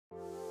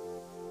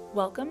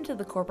Welcome to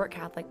the Corporate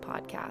Catholic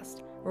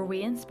Podcast, where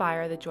we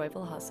inspire the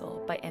joyful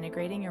hustle by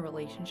integrating your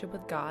relationship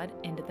with God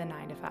into the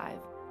 9 to 5.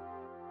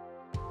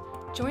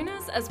 Join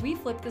us as we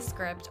flip the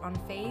script on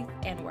faith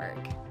and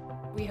work.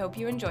 We hope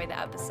you enjoy the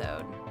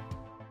episode.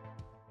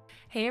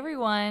 Hey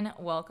everyone,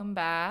 welcome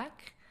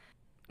back.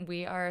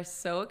 We are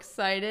so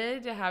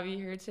excited to have you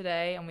here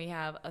today, and we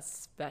have a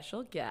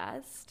special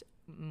guest,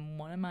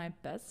 one of my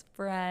best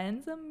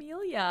friends,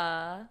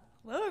 Amelia.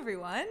 Hello,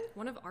 everyone.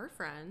 One of our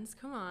friends,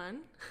 come on.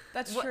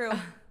 That's true.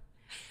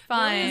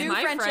 Fine. New New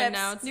friend friendships.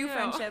 now, New too.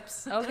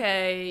 friendships.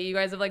 Okay, you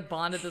guys have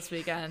bonded this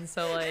weekend,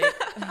 so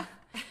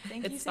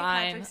Thank you, It's St.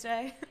 fine. Patrick's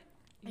Day.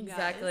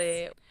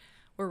 Exactly.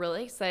 We're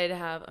really excited to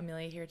have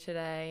Amelia here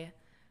today.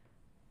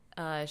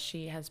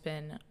 She has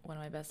been one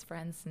of my best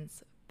friends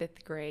since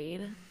 5th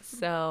grade.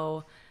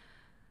 So,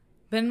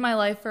 been in my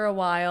life for a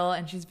while,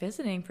 and she's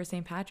visiting for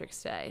St.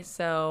 Patrick's Day.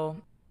 So,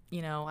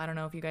 I don't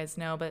know if you guys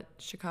know, but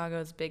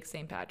Chicago's big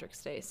St.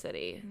 Patrick's Day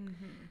city.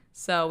 Mm-hmm.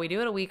 So we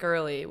do it a week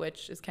early,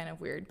 which is kind of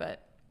weird,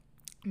 but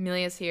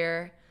Amelia's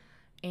here.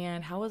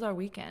 And how was our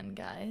weekend,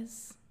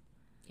 guys?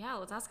 Yeah,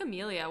 let's ask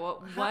Amelia.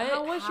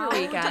 How was your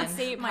weekend? How did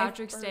St.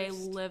 Patrick's Day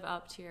first. live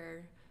up to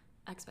your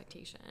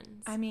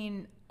expectations? I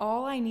mean,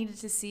 all I needed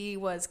to see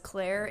was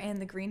Claire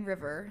and the Green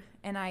River,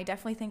 and I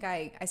definitely think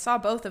I saw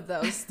both of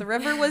those. The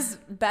river was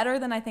better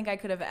than I think I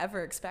could have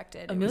ever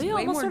expected. Amelia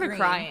almost started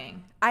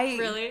crying.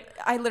 Really?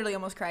 I literally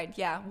almost cried.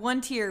 Yeah,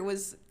 one tear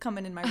was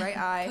coming in my right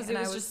eye. Because it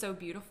was just so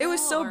beautiful? It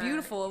was so or-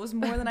 beautiful. It was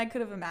more than I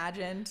could have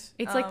imagined.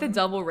 It's like the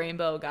double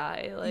rainbow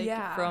guy,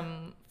 Yeah.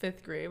 from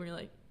 5th grade, when you're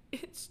like,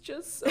 it's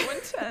just so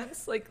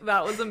intense. Like,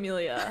 that was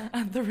Amelia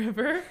at the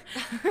river.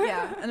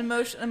 Yeah, an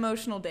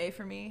emotional day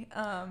for me.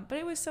 But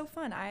it was so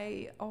fun.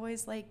 I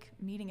always like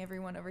meeting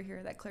everyone over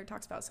here that Claire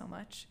talks about so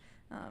much.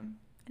 And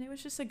it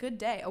was just a good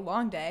day, a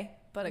long day,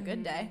 but a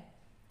good day.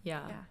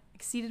 Yeah. Yeah,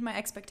 exceeded my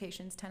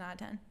expectations, 10 out of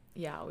 10.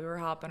 Yeah, we were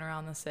hopping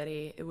around the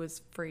city. It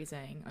was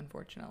freezing,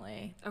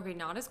 unfortunately. Okay,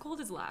 not as cold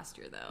as last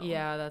year, though.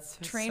 Yeah, that's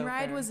Train so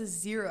ride fair. was a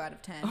 0 out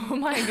of 10. Oh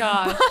my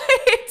gosh.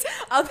 But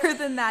other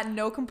than that,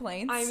 no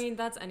complaints. I mean,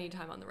 that's any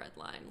time on the red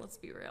line. Let's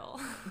be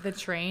real. The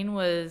train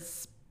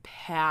was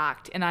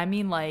packed, and I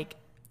mean like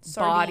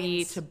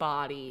body Sardines. to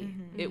body.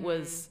 It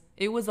was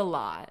a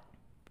lot.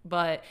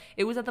 But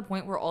it was at the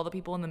point where all the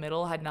people in the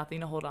middle had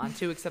nothing to hold on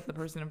to except the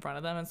person in front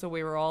of them, and so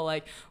we were all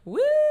like, woo!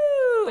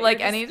 But Like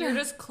you're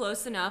just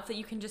close enough that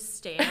you can just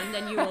stand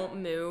and you won't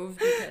move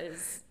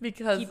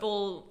because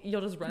people,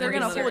 you'll just run. They're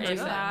into gonna their hold you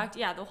impact.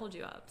 Yeah, they'll hold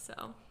you up.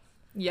 So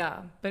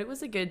Yeah, but it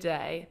was a good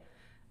day.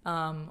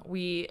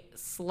 We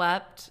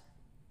slept.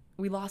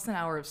 We lost an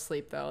hour of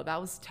sleep though. That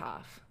was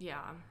tough.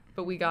 yeah.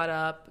 But we got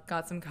up,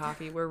 got some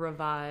coffee, we're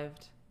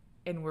revived,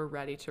 and we're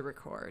ready to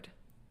record.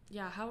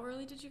 Yeah, how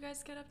early did you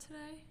guys get up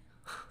today?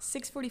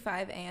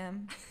 6:45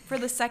 a.m. for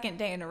the second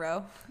day in a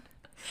row.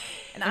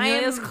 And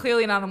Amelia's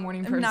clearly not a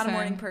morning person. I'm not a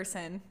morning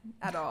person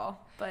at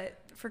all.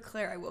 But for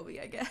Claire, I will be,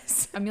 I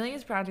guess.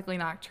 Amelia's practically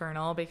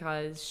nocturnal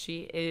because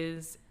she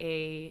is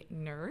a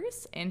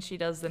nurse and she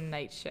does the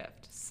night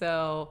shift.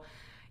 So,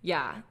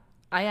 yeah,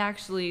 I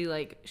actually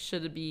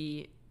should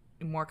be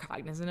more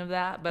cognizant of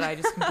that, but I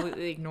just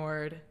completely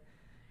ignored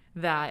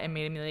that and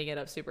made Amelia get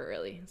up super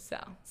early. So,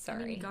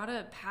 sorry. I mean, you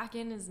gotta pack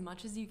in as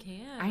much as you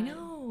can. I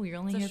know, you're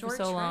only It's a here for short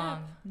so trip.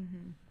 long.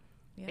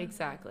 Yeah.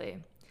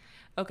 Exactly.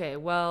 Okay,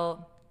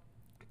 well,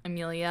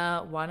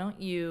 Amelia, why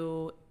don't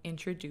you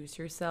introduce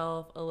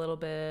yourself a little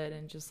bit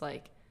and just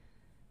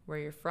where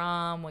you're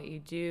from, what you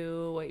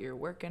do, what you're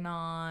working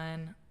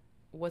on,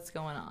 what's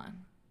going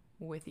on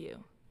with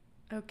you?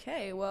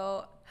 Okay,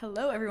 well,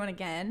 hello everyone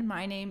again.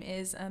 My name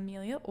is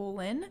Amelia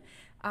Ohlin.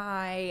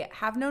 I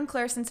have known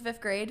Claire since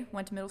 5th grade,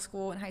 went to middle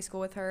school and high school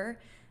with her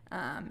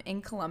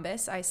in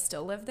Columbus. I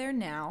still live there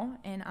now,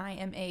 and I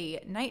am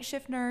a night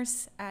shift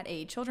nurse at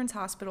a children's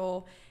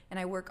hospital, and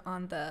I work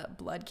on the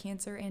blood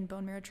cancer and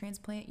bone marrow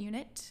transplant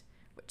unit,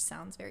 which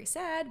sounds very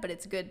sad, but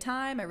it's a good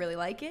time. I really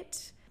like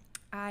it.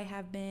 I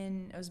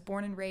was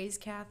born and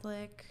raised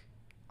Catholic,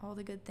 all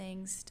the good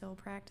things, still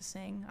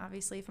practicing,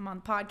 obviously, if I'm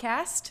on the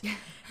podcast.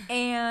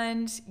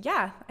 And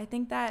yeah, I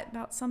think that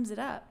about sums it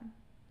up.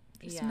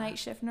 Just a night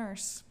shift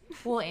nurse.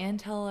 Well, and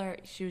tell her,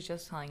 she was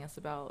just telling us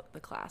about the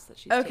class that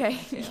she's Okay,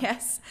 taking too.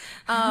 yes.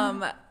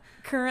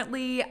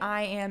 Currently,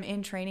 I am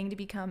in training to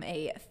become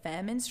a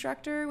FEM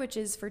instructor, which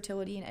is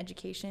fertility and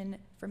education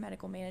for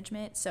medical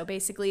management. So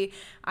basically,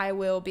 I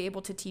will be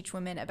able to teach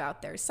women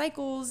about their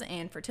cycles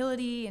and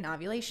fertility and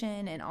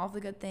ovulation and all the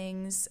good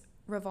things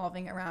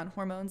revolving around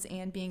hormones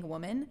and being a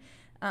woman,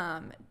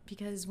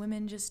 because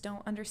women just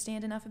don't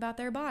understand enough about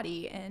their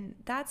body, and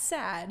that's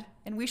sad,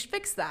 and we should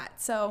fix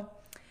that. So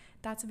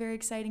that's a very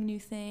exciting new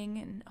thing,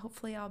 and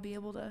hopefully I'll be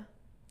able to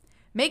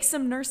make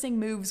some nursing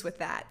moves with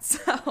that.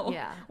 So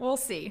Yeah. We'll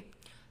see.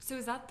 So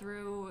is that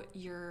through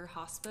your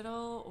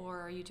hospital,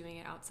 or are you doing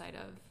it outside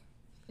of?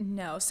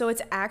 No, so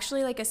it's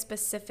actually a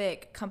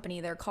specific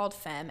company. They're called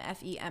FEM,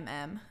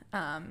 F-E-M-M.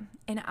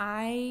 And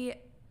I,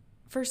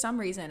 for some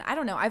reason, I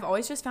don't know, I've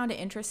always just found it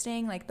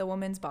interesting, the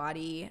woman's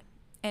body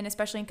And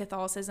especially in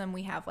Catholicism,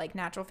 we have like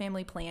natural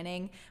family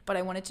planning, but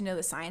I wanted to know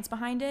the science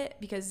behind it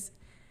because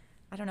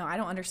I don't know, I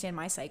don't understand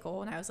my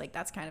cycle. And I was like,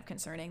 that's kind of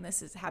concerning.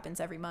 Happens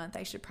every month.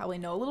 I should probably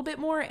know a little bit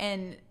more.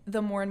 And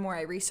the more and more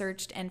I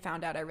researched and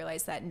found out, I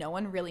realized that no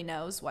one really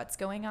knows what's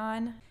going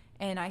on.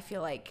 And I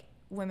feel like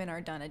women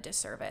are done a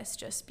disservice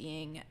just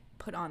being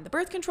put on the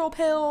birth control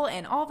pill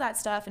and all that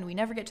stuff, and we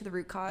never get to the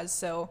root cause.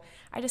 So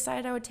I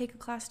decided I would take a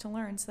class to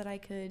learn so that I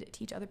could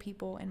teach other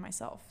people and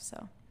myself.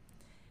 So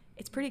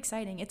it's pretty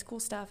exciting. It's cool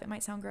stuff. It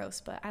might sound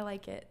gross, but I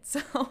like it.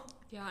 So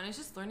yeah, and it's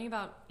just learning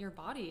about your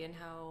body and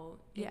how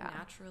it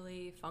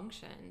naturally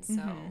functions.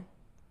 So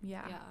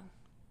yeah,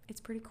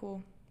 it's pretty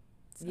cool.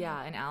 So.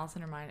 Yeah, and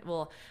Allison reminded,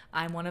 well,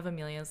 I'm one of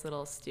Amelia's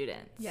little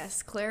students.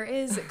 Yes, Claire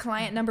is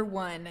client number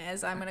 1,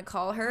 as I'm going to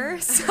call her.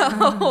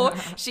 So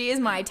she is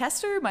my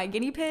tester, my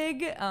guinea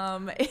pig.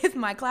 If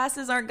my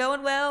classes aren't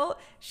going well,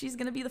 she's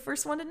going to be the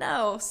first one to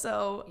know.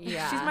 So she's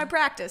my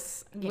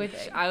practice guinea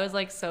pig. I was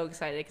like so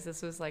excited because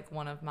this was like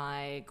one of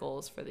my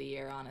goals for the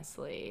year,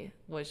 honestly,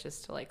 was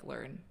just to like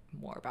learn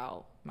more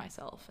about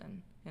myself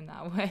and in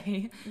that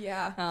way.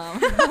 Yeah.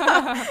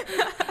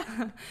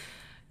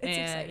 It's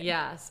exciting.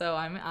 Yeah, so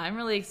I'm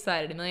really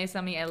excited. Amelia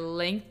sent me a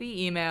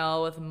lengthy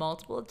email with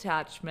multiple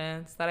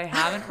attachments that I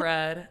haven't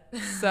read,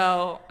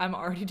 so I'm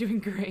already doing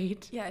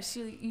great. Yeah,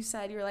 you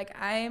said, you were like,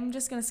 I'm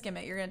just going to skim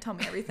it. You're going to tell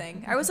me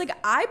everything. I was like,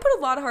 I put a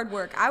lot of hard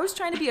work. I was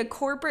trying to be a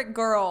corporate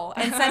girl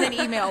and send an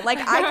email. Like,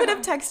 I could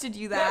have texted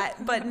you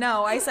that, but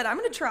no, I said, I'm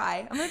going to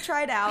try. I'm going to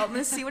try it out. I'm going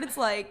to see what it's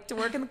like to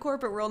work in the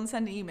corporate world and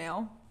send an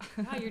email.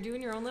 Wow, you're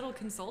doing your own little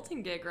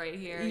consulting gig right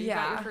here. You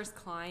got your first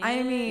client.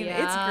 I mean, it's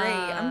great.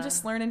 I'm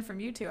just learning from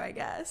you two, I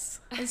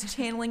guess. I was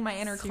channeling my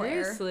inner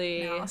Claire.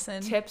 Seriously,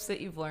 tips that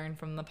you've learned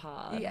from the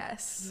pod.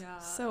 Yes,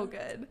 so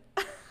good.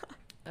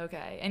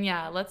 Okay, and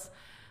yeah, let's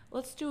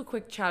do a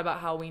quick chat about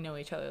how we know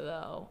each other,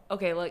 though.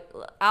 Okay, like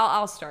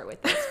I'll start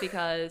with this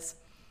because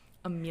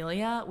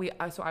Amelia,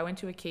 so I went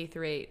to a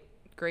K-8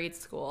 grade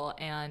school,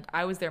 and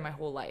I was there my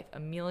whole life.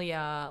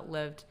 Amelia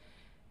lived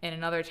in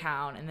another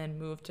town and then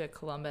moved to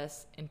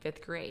Columbus in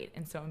 5th grade.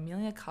 And so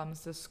Amelia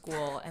comes to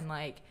school and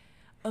like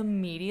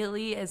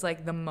immediately is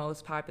like the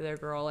most popular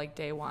girl like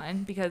day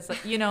one because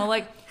like, you know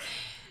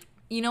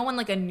when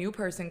like a new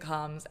person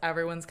comes,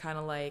 everyone's kind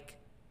of like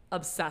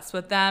obsessed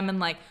with them and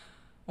like,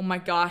 oh my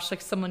gosh,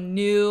 like someone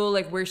new,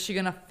 like where's she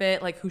gonna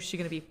fit, like who's she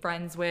gonna be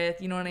friends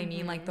with, you know what I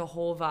mean? Like the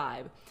whole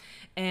vibe.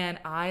 And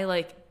I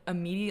like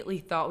immediately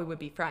thought we would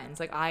be friends.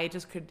 Like I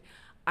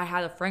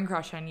had a friend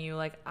crush on you.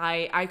 Like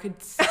I could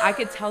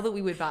tell that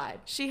we would vibe.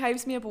 She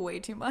hypes me up way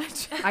too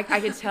much. I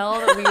could tell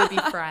that we would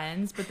be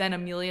friends, but then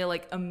Amelia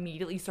like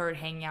immediately started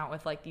hanging out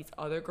with like these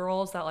other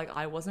girls that like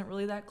I wasn't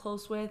really that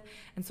close with,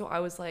 and so I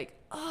was like,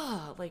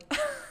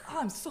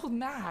 I'm so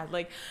mad.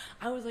 Like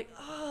I was like,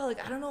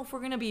 like I don't know if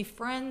we're gonna be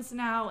friends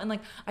now, and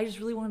like I just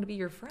really wanted to be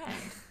your friend.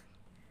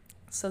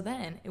 So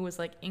then it was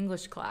like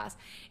English class,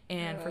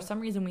 and for some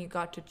reason we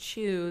got to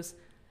choose.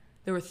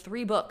 There were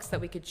 3 books that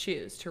we could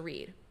choose to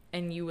read.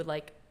 And you would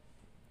like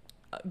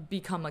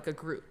become like a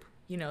group,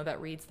 you know,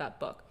 that reads that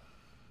book.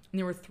 And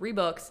there were 3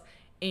 books,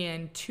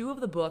 and 2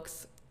 of the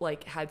books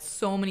like had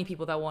so many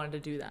people that wanted to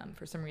do them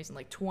for some reason,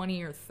 like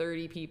 20 or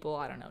 30 people,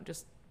 I don't know,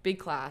 just big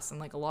class, and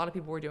like a lot of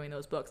people were doing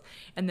those books.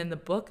 And then the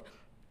book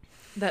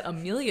that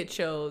Amelia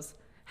chose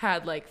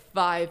had like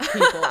 5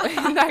 people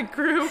in that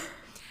group,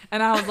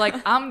 and I was like,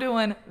 I'm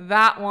doing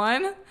that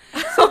one.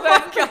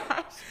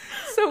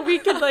 So we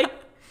could like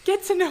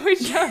get to know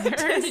each other.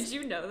 Did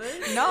you know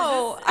this?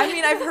 No. I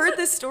mean, I've heard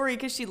this story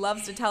because she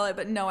loves to tell it,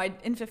 but no,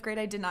 in 5th grade,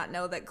 I did not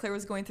know that Claire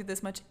was going through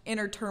this much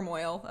inner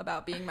turmoil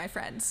about being my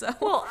friend. So,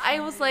 well,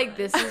 I was like,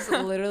 this is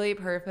literally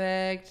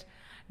perfect.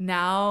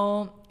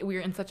 Now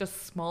we're in such a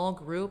small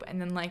group, and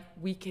then like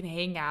we can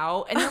hang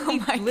out, and then we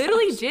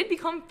literally did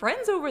become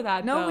friends over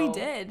that. No, we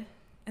did.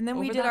 And then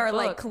we did our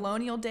like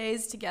colonial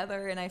days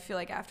together, and I feel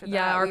like after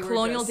that, our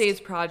colonial days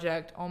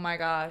project. Oh my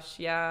gosh,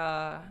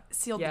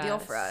 sealed the deal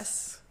for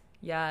us.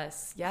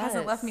 Yes.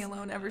 Hasn't left me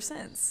alone ever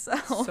since.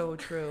 So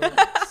true.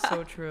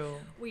 So true.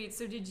 Wait,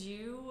 so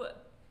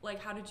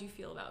how did you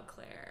feel about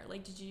Claire?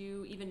 Like, did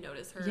you even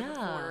notice her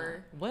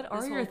before? What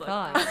are your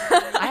thoughts?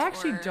 I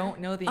actually don't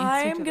know the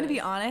answer I'm going to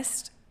be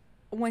honest.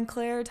 When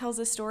Claire tells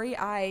this story,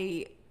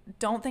 I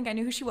don't think I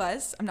knew who she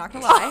was. I'm not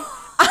going to lie.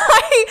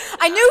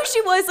 I knew who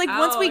she was, like,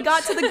 once we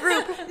got to the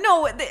group.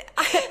 No,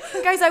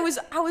 guys, I was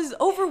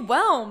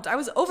overwhelmed.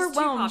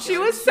 She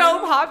was so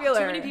popular.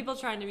 Too many people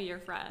trying to be your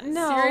friend.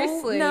 No,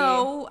 seriously.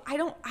 No, I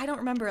don't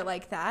remember it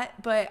like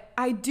that, but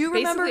I do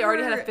remember basically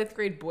already had a 5th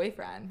grade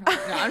boyfriend. No,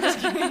 I'm just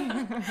kidding.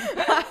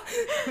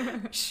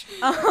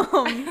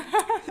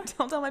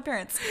 Don't tell my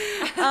parents.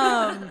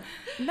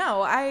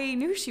 No, I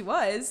knew who she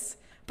was.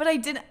 But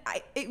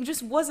it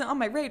just wasn't on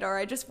my radar.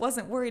 I just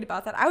wasn't worried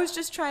about that. I was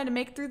just trying to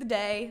make it through the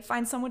day,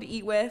 find someone to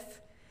eat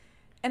with.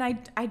 And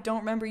I don't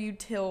remember you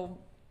till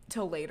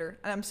later.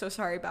 And I'm so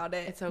sorry about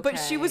it. It's okay. But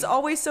she was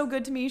always so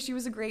good to me. She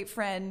was a great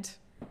friend.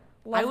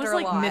 Loved I was her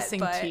like a lot,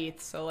 missing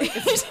teeth, so like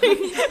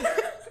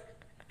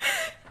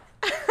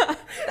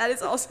That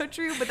is also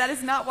true, but that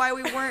is not why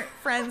we weren't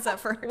friends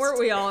at first. Weren't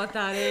we all at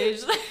that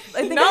age?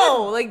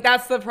 No, like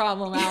that's the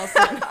problem,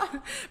 Allison.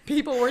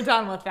 People were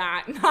done with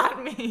that,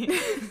 not me.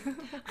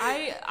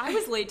 I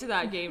was late to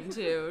that game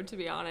too, to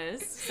be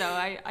honest. So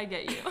I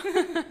get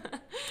you.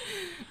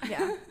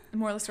 Yeah.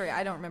 Moral of the story,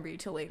 I don't remember you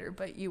till later,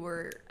 but you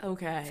were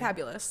Okay.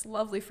 fabulous,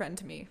 lovely friend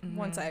to me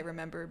once I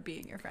remember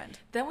being your friend.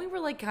 Then we were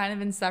like kind of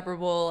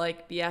inseparable,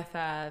 like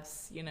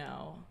BFFs, you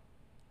know,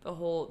 the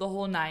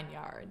whole 9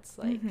 yards,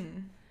 like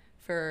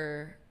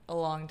for a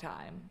long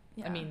time.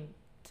 Yeah. I mean,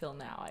 till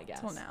now, I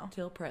guess. Till now.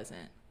 Till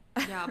present.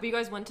 Yeah, but you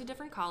guys went to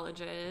different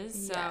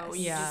colleges, so Yes.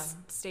 you Yeah.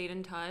 just stayed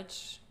in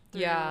touch.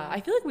 Yeah,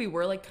 I feel like we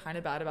were like kind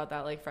of bad about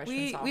that, like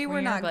freshman, sophomore We were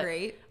year, not but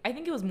great. I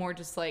think it was more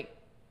just like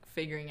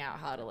figuring out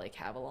how to like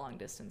have a long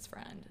distance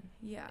friend.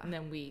 Yeah. And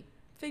then we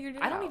Figured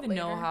it out I don't even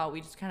know later. how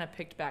we just kind of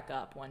picked back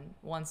up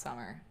one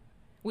summer.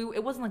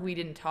 It wasn't like we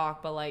didn't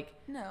talk, but like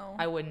No.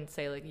 I wouldn't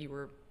say like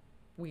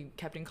we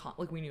kept in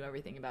like we knew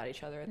everything about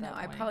each other at No, that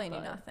I point. probably knew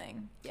but-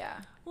 nothing. Yeah.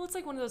 Well, it's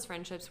like one of those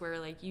friendships where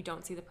like you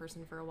don't see the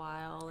person for a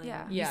while, and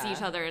Yeah. you Yeah. see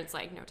each other, and it's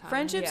like no time.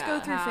 Friendships go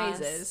through passed.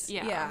 phases.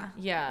 Yeah.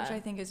 Yeah. Which I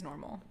think is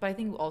normal. But I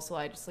think also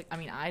I just like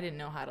I didn't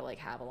know how to like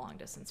have a long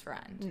distance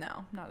friend.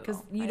 No, not at all.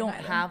 Because you I don't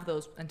neither. have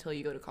those until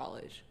you go to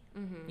college.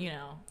 You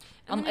know,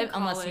 And then in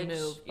unless you college,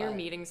 move. you're but-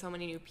 meeting so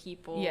many new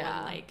people, Yeah.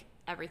 and like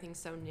everything's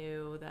so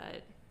new that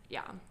it's-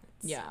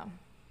 Yeah.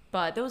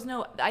 But there was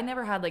I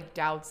never had like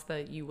doubts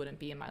that you wouldn't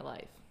be in my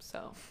life.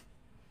 So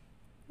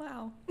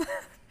Wow.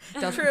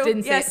 True.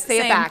 Didn't Yes, say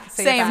it same. back.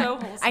 Say Same. it back. So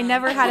wholesome. I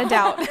never had a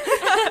doubt.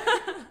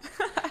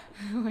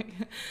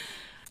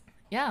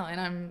 Yeah,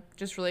 and I'm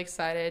just really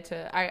excited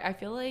to I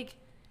feel like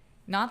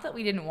not that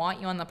we didn't want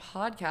you on the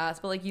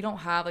podcast, but like you don't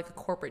have like a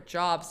corporate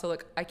job, so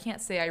like I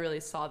can't say I really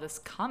saw this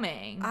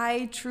coming.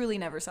 I truly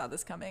never saw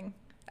this coming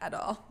at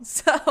all.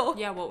 So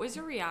Yeah, what was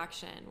your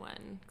reaction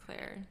when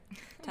Claire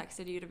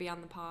texted you to be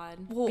on the pod?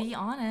 well, Be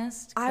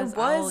honest, I 'cause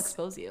I'll was-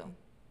 expose you.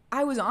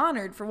 I was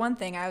honored for one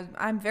thing.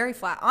 I'm very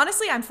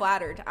honestly, I'm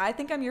flattered. I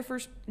think I'm your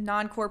first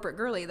non-corporate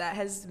girly that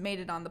has made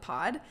it on the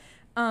pod.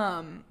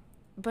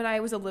 But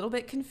I was a little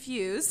bit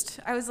confused.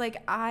 I was like,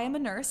 I am a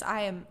nurse.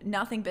 I am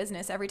nothing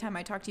business. Every time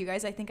I talk to you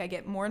guys, I think I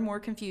get more and more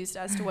confused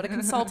as to what a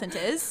consultant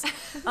is,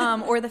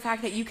 or the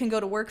fact that you can go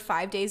to work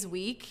 5 days a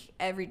week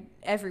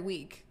every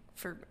week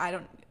for I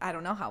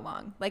don't know how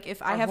long. Like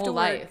if I Our have to whole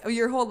work life.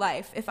 your whole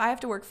life, if I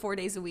have to work 4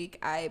 days a week,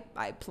 I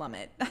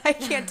plummet. I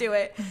can't do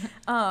it.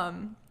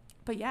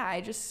 But yeah, I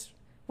just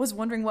was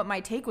wondering what my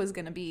take was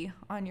going to be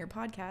on your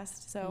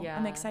podcast. So I'm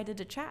Yeah. excited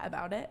to chat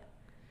about it.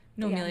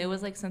 No, Yeah. Amelia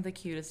was like sent the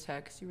cutest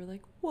text. You were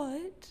like,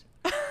 what?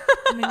 And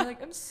then you're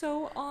like, I'm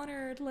so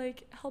honored,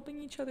 like helping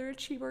each other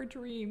achieve our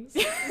dreams.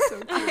 It's so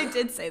cute. I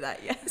did say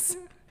that, yes.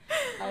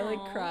 I like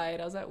Aw.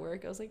 cried. I was at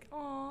work. I was like,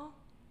 aw.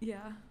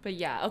 Yeah. But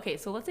yeah, okay,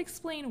 so let's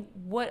explain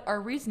what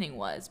our reasoning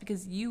was,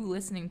 because you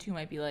listening to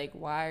might be like,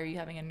 why are you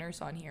having a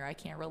nurse on here? I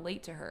can't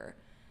relate to her.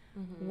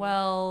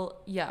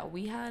 Well, yeah,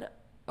 we had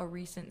a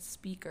recent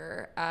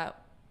speaker at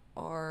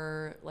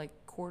our like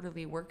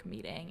quarterly work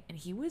meeting, and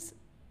he was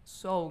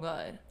so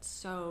good.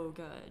 So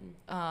good.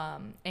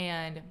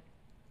 And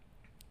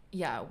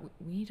yeah,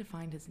 we need to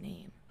find his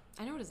name.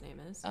 I know what his name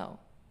is. Oh,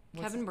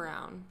 what's Kevin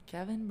Brown.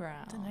 Kevin Brown.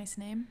 That's a nice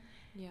name.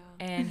 Yeah.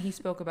 And he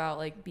spoke about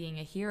like being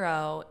a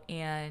hero,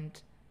 and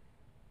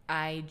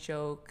I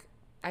joke.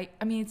 I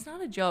mean, it's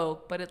not a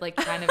joke, but it like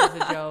kind of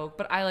is a joke.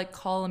 But I like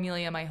call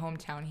Amelia my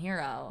hometown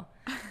hero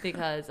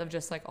because of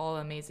just like all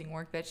the amazing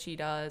work that she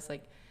does,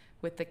 like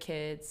with the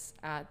kids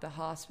at the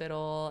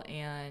hospital,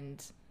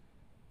 and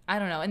I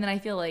don't know. And then I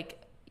feel like,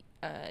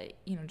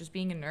 you know, just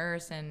being a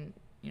nurse, and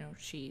you know,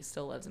 she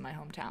still lives in my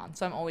hometown,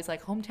 so I'm always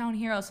like hometown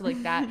hero. So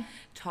like that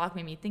talk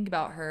made me think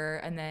about her.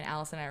 And then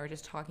Alice and I were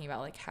just talking about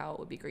like how it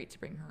would be great to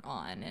bring her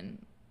on,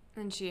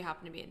 And she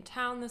happened to be in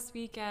town this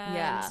weekend.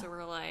 Yeah. So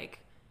we're like,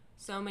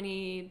 so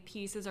many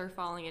pieces are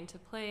falling into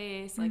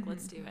place. Like,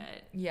 let's do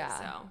it.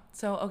 yeah.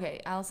 So okay,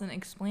 Allison,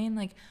 explain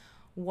like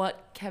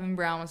what Kevin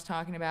Brown was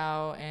talking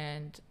about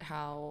and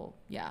how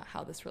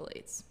this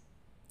relates.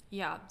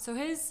 Yeah. So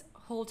his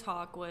whole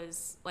talk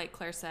was, like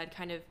Claire said,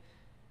 kind of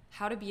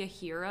how to be a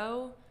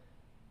hero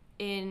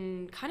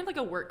in kind of like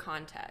a work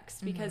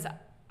context. Because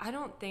I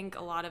don't think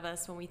a lot of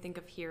us, when we think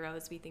of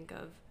heroes, we think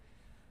of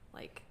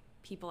like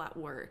people at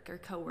work or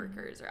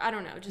coworkers or I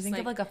don't know. Just Think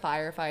of like a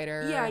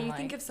firefighter. yeah, and, you like,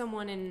 think of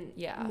someone in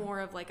Yeah. more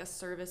of like a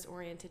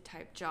service-oriented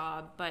type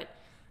job. But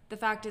the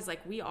fact is, like,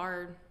 we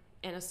are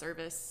in a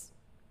service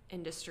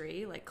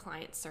industry, like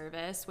client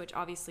service, which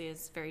obviously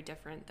is very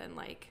different than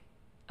like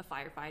a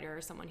firefighter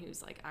or someone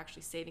who's like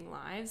actually saving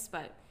lives.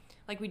 But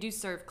like we do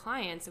serve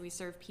clients and we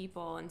serve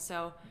people. And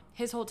so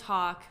his whole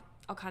talk,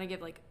 I'll kind of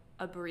give like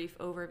a brief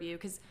overview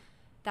because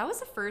that was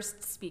the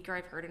first speaker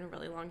I've heard in a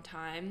really long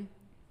time.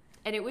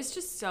 And it was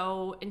just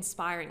so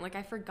inspiring. Like,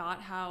 I forgot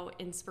how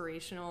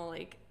inspirational,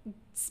 like,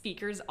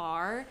 speakers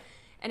are.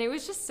 And it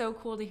was just so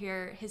cool to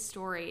hear his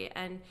story.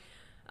 And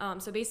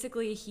so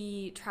basically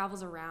he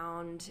travels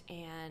around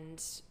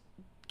and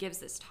gives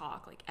this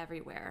talk, like,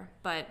 everywhere.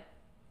 But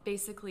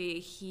basically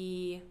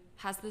he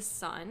has this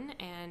son,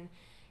 and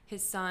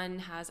his son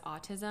has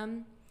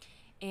autism,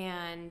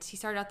 and he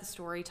started out the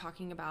story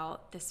talking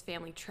about this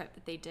family trip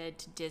that they did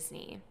to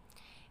Disney.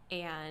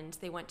 And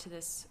they went to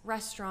this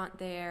restaurant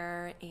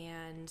there,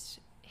 and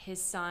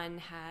his son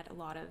had a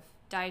lot of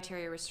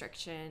dietary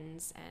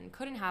restrictions and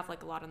couldn't have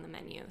like a lot on the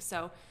menu.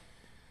 So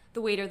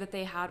the waiter that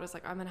they had was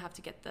like, I'm gonna have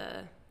to get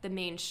the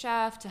main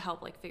chef to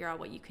help like figure out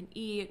what you can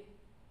eat.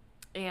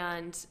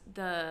 And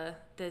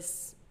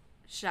this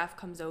chef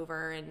comes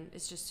over and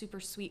is just super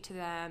sweet to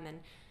them,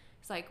 and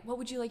he's like, what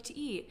would you like to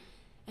eat?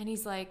 And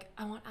he's like,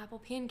 I want apple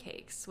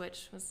pancakes,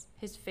 which was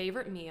his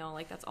favorite meal.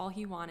 Like, that's all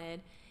he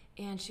wanted.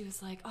 And she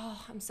was like,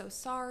 oh, I'm so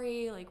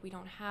sorry. Like, we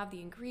don't have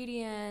the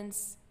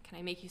ingredients. Can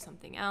I make you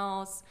something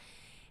else?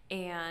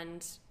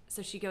 And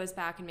so she goes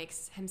back and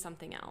makes him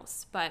something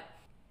else. But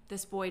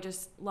this boy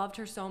just loved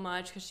her so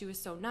much because she was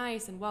so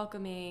nice and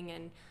welcoming.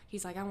 And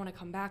he's like, I want to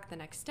come back the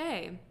next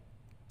day.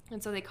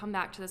 And so they come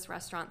back to this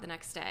restaurant the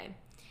next day.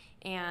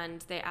 And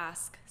they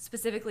ask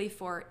specifically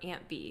for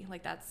Aunt B.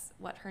 Like, that's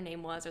what her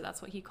name was, or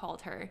that's what he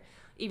called her.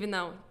 Even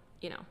though,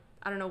 you know,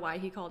 I don't know why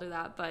he called her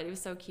that, but it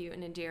was so cute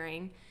and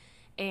endearing.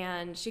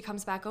 And she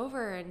comes back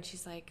over and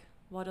she's like,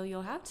 what'll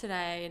you have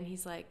today? And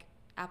he's like,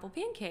 apple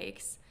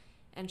pancakes.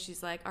 And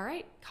she's like, all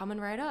right, coming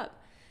right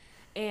up.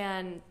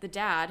 And the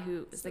dad,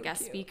 who is the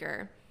guest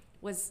speaker,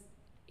 was,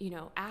 you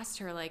know, asked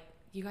her, like,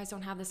 you guys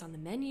don't have this on the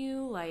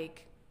menu?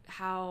 Like,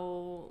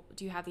 how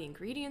do you have the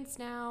ingredients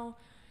now?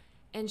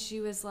 And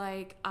she was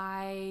like,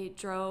 I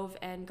drove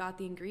and got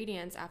the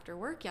ingredients after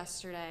work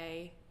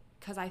yesterday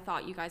because I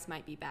thought you guys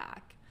might be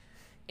back.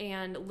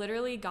 And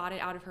literally got it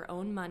out of her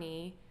own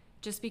money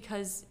just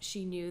because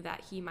she knew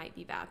that he might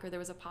be back, or there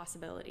was a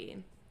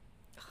possibility.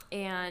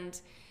 And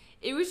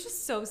it was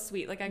just so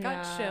sweet. Like, I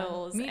got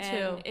chills. Me too.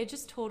 And it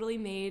just totally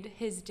made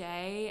his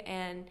day.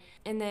 And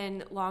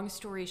then, long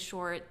story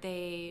short,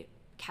 they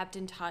kept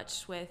in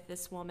touch with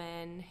this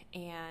woman,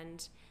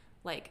 and,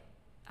 like,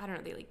 I don't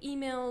know, they like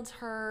emailed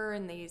her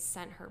and they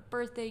sent her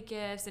birthday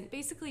gifts, and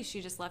basically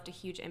she just left a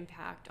huge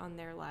impact on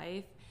their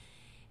life.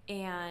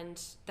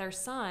 And their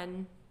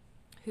son,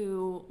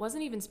 who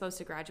wasn't even supposed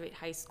to graduate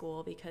high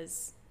school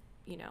because,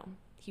 you know,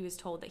 he was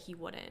told that he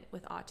wouldn't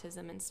with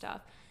autism and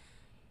stuff,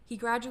 he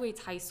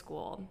graduates high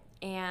school,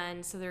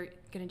 and so they're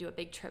going to do a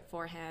big trip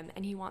for him,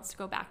 and he wants to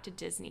go back to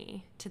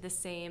Disney, to the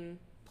same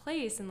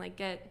place, and like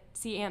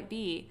see Aunt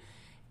B.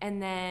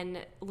 And then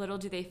little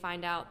do they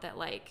find out that,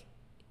 like,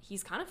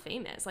 he's kind of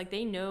famous. Like,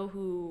 they know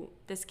who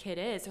this kid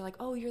is. They're like,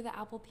 oh, you're the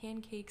apple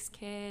pancakes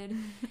kid.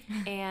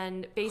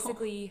 And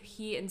basically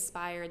he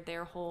inspired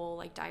their whole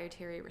like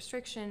dietary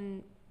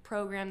restriction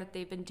program that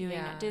they've been doing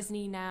at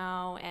Disney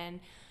now. And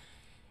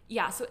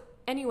yeah, so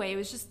anyway, it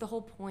was just, the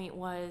whole point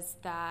was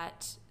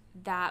that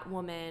that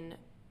woman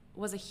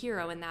was a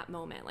hero in that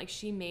moment. Like,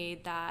 she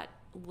made that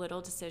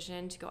little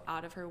decision to go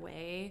out of her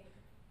way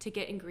to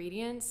get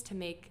ingredients to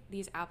make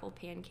these apple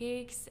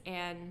pancakes,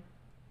 and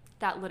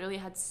that literally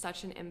had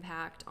such an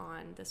impact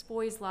on this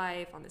boy's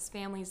life, on this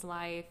family's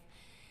life.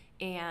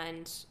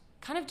 And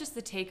kind of just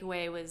the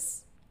takeaway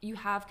was, you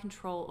have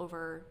control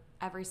over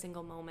every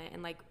single moment,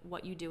 and like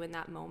what you do in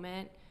that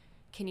moment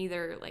can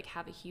either like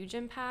have a huge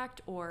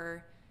impact,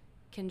 or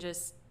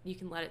you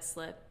can let it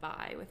slip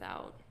by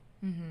without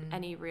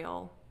any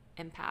real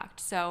impact.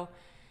 So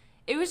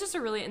it was just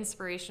a really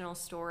inspirational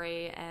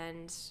story,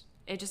 and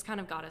it just kind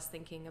of got us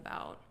thinking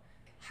about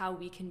how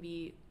we can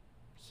be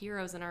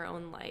heroes in our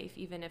own life,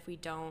 even if we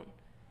don't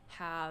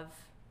have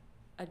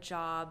a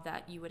job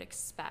that you would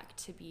expect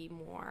to be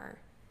more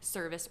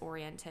service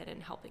oriented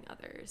and helping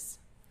others.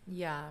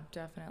 Yeah,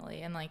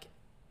 definitely. And like,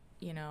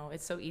 you know,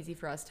 it's so easy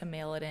for us to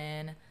mail it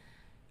in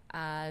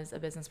as a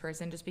business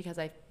person, just because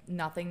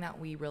nothing that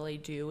we really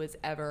do is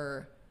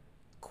ever,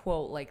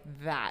 quote, like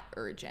that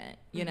urgent,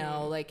 you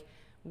know, like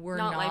we're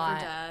not life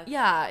or death.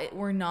 Yeah,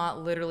 we're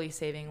not literally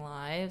saving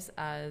lives,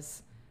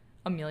 as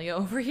Amelia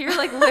over here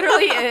like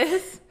literally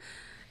is.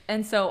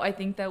 And so I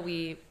think that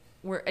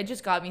it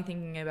just got me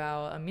thinking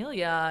about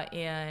Amelia,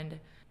 and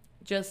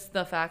just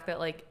the fact that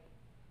like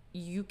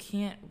you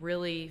can't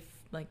really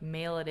like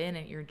mail it in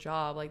at your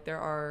job. Like, there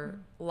are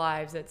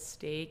lives at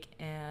stake.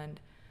 And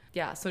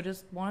yeah, so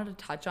just wanted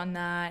to touch on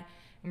that.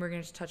 And we're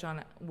going to just touch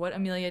on what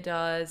Amelia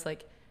does,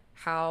 like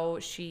how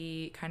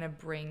she kind of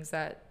brings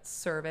that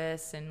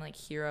service and like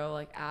hero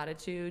like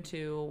attitude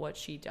to what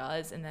she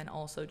does, and then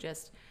also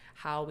just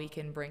how we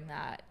can bring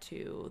that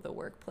to the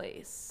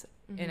workplace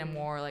in a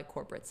more like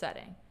corporate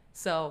setting.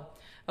 So,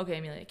 okay,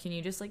 Amelia, can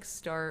you just like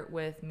start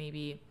with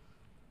maybe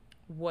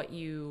what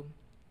you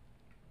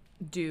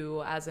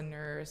do as a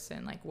nurse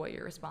and like what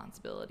your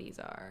responsibilities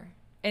are?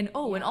 And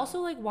and also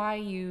like why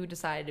you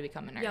decided to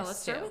become a nurse. Yeah, let's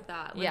start with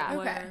that. Like, yeah.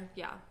 Okay.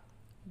 Yeah.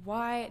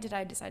 Why did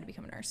I decide to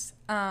become a nurse?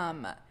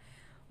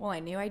 Well, I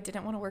knew I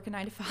didn't want to work a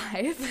 9 to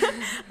 5.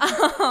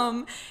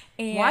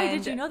 And why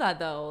did you know that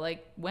though?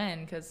 Like,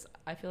 when? Because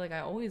I feel like I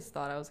always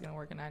thought I was going to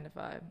work a 9 to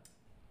 5.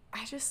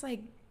 I just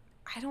like,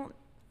 I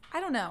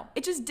don't know.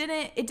 It just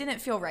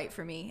didn't feel right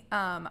for me.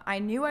 I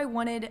knew I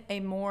wanted a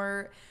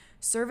more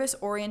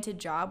service-oriented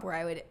job where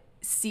I would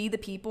see the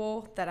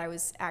people that I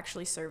was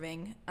actually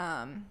serving.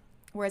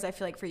 Whereas I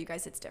feel like for you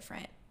guys, it's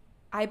different.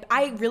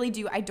 I really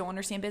do. I don't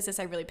understand business.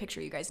 I really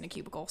picture you guys in a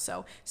cubicle.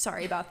 So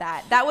sorry about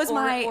that. That was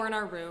or in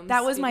our rooms.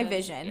 That was my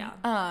vision.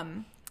 Yeah.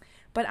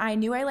 But I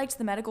knew I liked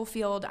the medical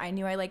field. I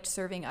knew I liked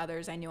serving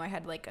others. I knew I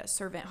had like a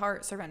servant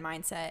heart, servant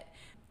mindset.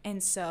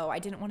 And so I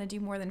didn't want to do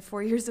more than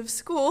 4 years of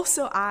school.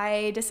 So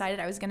I decided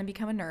I was going to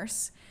become a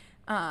nurse.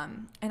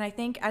 And I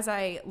think as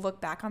I look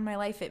back on my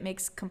life, it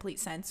makes complete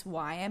sense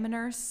why I'm a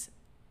nurse.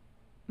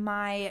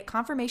 My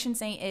confirmation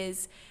saint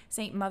is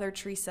Saint Mother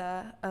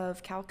Teresa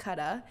of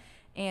Calcutta.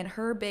 And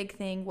her big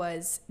thing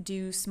was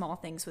do small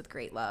things with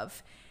great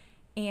love.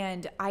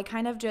 And I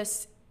kind of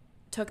just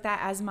took that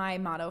as my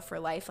motto for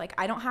life. Like,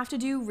 I don't have to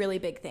do really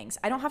big things.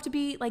 I don't have to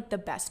be like the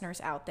best nurse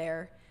out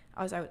there.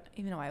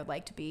 Even though I would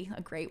like to be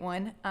a great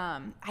one.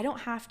 I don't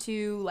have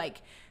to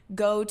like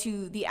go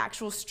to the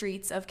actual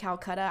streets of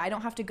Calcutta. I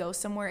don't have to go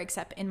somewhere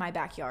except in my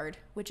backyard,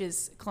 which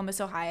is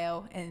Columbus,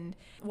 Ohio. And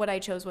what I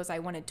chose was I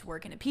wanted to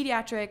work in a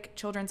pediatric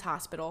children's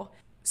hospital.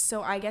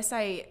 So I guess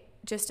I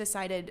just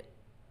decided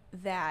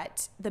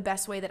that the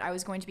best way that I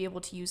was going to be able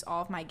to use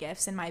all of my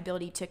gifts and my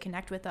ability to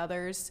connect with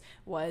others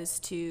was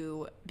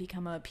to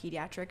become a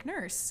pediatric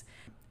nurse.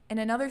 And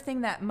another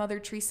thing that Mother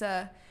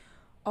Teresa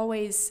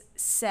always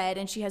said,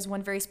 and she has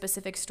one very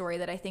specific story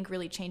that I think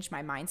really changed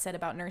my mindset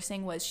about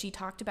nursing, was she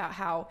talked about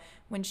how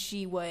when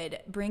she would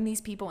bring these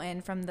people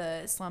in from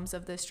the slums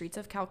of the streets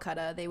of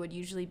Calcutta, they would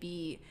usually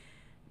be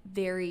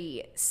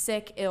very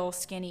sick, ill,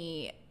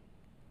 skinny,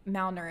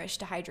 malnourished,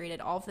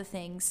 dehydrated, all of the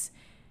things.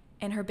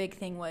 And her big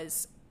thing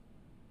was,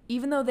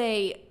 even though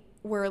they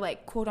were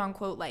like quote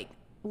unquote like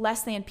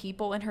less than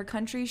people in her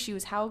country, she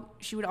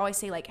would always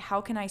say like, how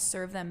can I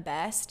serve them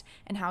best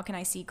and how can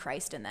I see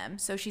Christ in them?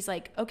 So she's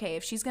like, okay,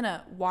 if she's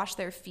gonna wash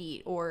their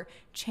feet or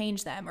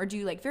change them or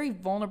do like very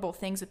vulnerable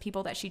things with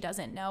people that she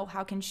doesn't know,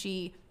 how can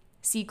she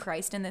see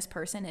Christ in this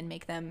person and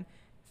make them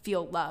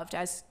feel loved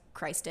as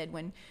Christ did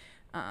when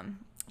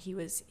he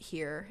was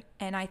here?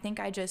 And I think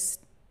I just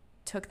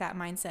took that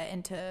mindset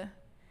into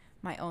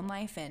my own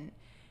life. And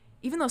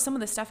even though some of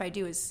the stuff I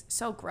do is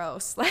so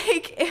gross,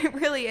 like it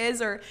really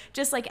is, or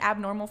just like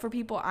abnormal for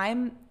people,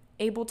 I'm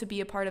able to be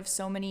a part of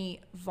so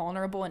many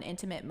vulnerable and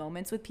intimate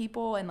moments with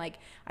people. And like,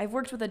 I've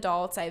worked with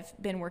adults, I've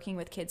been working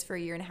with kids for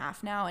 1.5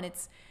 years now, and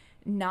it's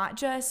not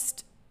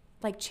just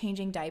like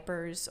changing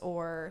diapers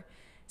or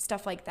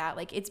stuff like that.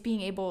 Like, it's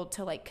being able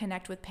to like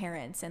connect with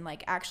parents and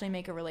like actually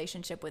make a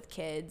relationship with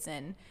kids.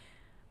 And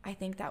I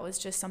think that was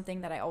just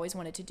something that I always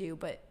wanted to do,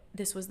 but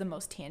this was the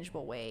most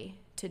tangible way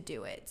to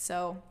do it.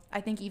 So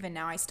I think even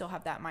now I still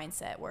have that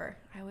mindset where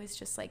I always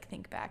just like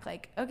think back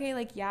like, okay,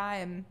 like,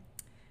 yeah,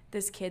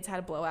 this kid's had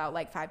a blowout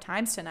like 5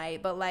 times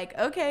tonight, but like,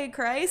 okay,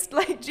 Christ,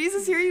 like,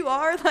 Jesus, here you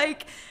are.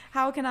 Like,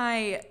 how can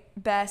I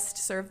best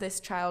serve this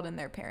child and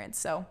their parents?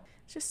 So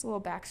it's just a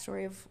little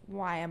backstory of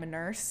why I'm a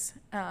nurse.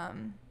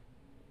 And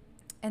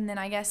then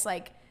I guess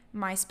like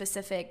my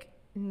specific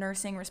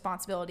nursing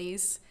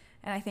responsibilities,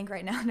 and I think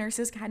right now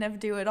nurses kind of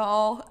do it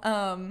all.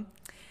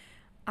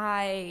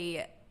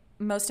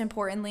 Most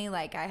importantly,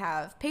 like, I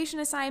have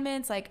patient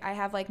assignments. Like, I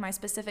have like my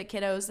specific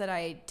kiddos that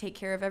I take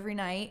care of every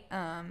night.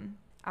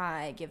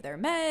 I give their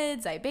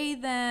meds, I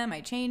bathe them,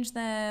 I change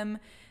them,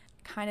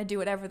 kind of do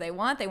whatever they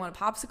want. They want a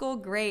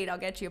popsicle, great, I'll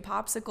get you a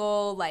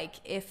popsicle. Like,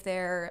 if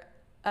they're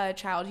a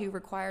child who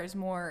requires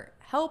more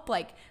help,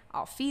 like,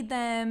 I'll feed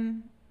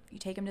them, you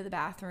take them to the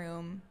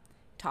bathroom,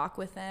 talk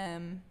with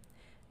them,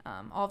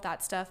 all of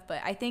that stuff. But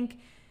I think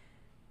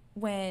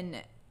when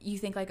you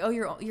think like, oh,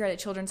 you're at a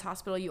children's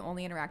hospital, you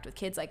only interact with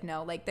kids. Like,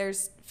 no, like,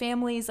 there's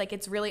families. Like,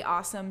 it's really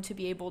awesome to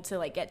be able to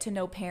like get to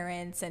know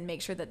parents and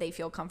make sure that they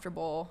feel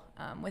comfortable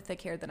with the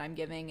care that I'm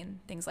giving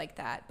and things like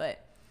that.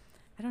 But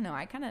I don't know,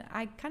 I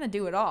kind of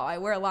do it all. I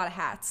wear a lot of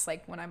hats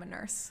like when I'm a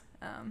nurse,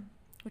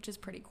 which is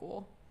pretty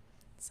cool.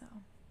 So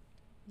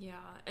yeah.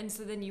 And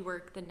so then you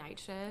work the night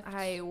shift?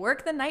 I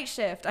work the night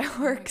shift. I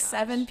work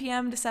 7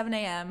 p.m. to 7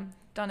 a.m.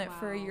 Done it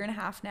for 1.5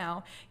 years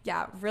now.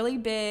 Yeah, really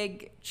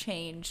big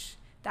change.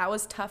 That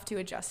was tough to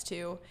adjust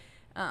to.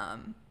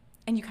 And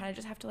you kind of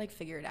just have to like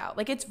figure it out.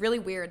 Like, it's really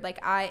weird. Like,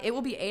 it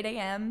will be 8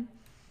 a.m.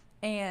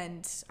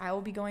 and I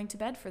will be going to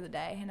bed for the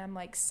day. And I'm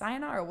like,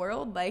 sayonara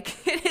world.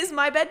 Like, it is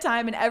my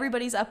bedtime and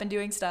everybody's up and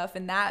doing stuff.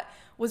 And that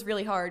was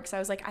really hard because I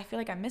was like, I feel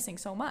like I'm missing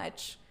so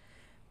much.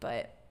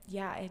 But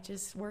yeah,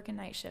 working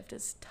night shift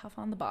is tough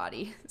on the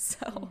body.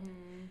 So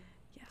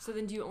yeah. So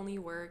then do you only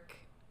work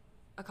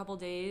a couple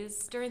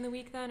days during the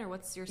week then, or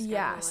what's your schedule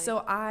Yeah, like?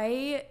 So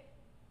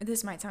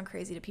this might sound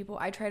crazy to people.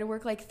 I try to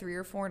work like 3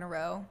 or 4 in a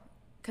row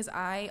because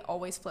I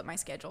always flip my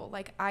schedule.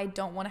 Like, I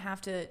don't want to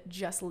have to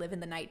just live in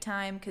the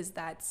nighttime because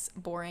that's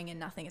boring and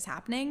nothing is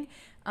happening.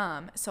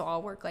 So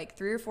I'll work like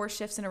 3 or 4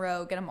 shifts in a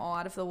row, get them all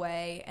out of the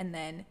way. And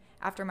then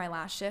after my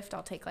last shift,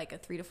 I'll take like a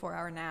 3 to 4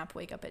 hour nap,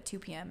 wake up at 2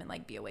 p.m. and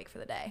like be awake for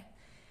the day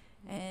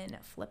and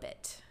flip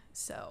it.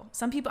 So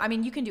some people, I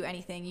mean, you can do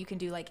anything. You can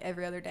do like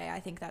every other day. I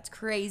think that's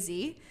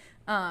crazy.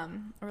 Or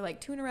like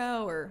 2 in a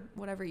row or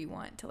whatever you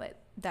want to let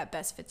that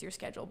best fits your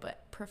schedule.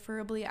 But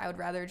preferably I would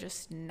rather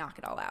just knock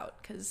it all out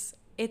because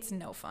it's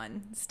no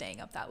fun staying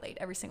up that late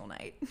every single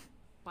night.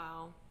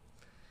 Wow.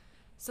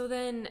 So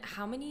then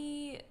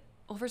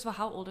well, first of all,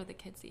 how old are the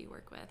kids that you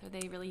work with? Are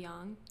they really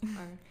young?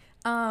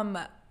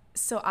 Or?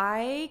 So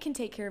I can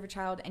take care of a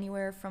child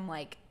anywhere from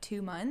like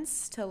 2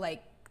 months to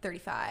like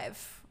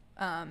 35.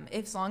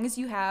 As long as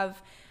you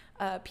have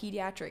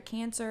pediatric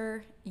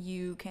cancer,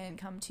 you can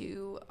come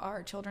to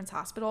our children's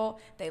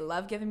hospital. They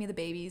love giving me the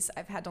babies.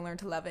 I've had to learn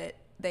to love it.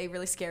 They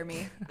really scare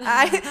me.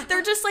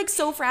 They're just like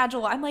so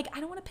fragile. I'm like, I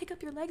don't want to pick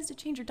up your legs to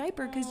change your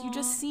diaper because you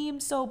just seem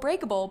so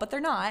breakable, but they're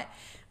not.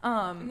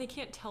 And they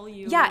can't tell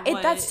you. Yeah,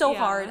 that's so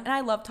hard. And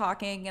I love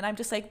talking, and I'm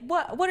just like,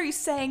 what are you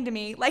saying to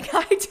me? Like,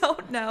 I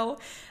don't know.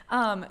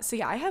 So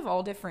yeah, I have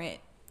all different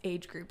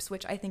age groups,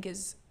 which I think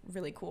is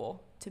really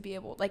cool to be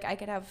able, like, I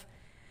could have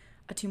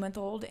a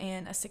 2-month-old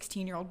and a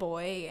 16-year-old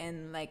boy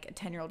and like a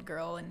 10-year-old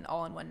girl and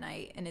all in one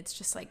night. And it's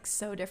just like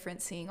so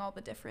different seeing all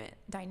the different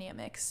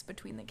dynamics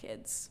between the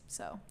kids.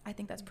 So I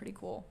think that's pretty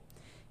cool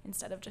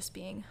instead of just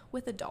being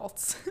with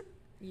adults.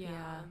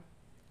 Yeah.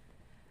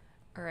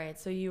 All right.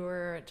 So you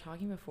were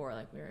talking before,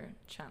 like we were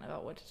chatting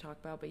about what to talk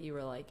about, but you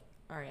were like,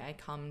 all right, I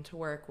come to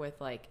work with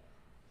like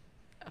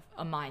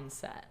a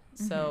mindset.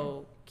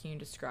 So can you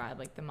describe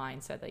like the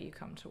mindset that you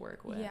come to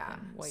work with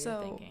and what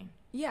you're thinking?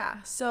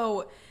 Yeah.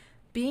 So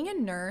being a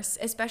nurse,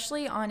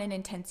 especially on an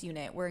intense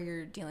unit where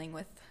you're dealing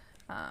with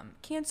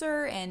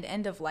cancer and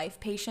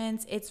end-of-life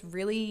patients, it's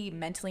really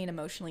mentally and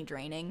emotionally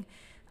draining.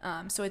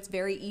 So it's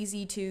very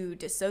easy to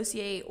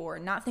dissociate or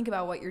not think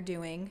about what you're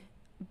doing.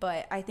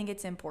 But I think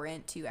it's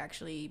important to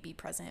actually be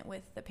present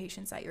with the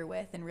patients that you're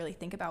with and really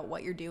think about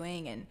what you're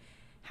doing and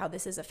how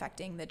this is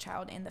affecting the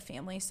child and the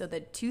family. So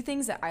the 2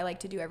 things that I like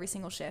to do every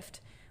single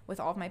shift with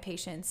all of my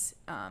patients,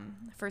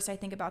 first I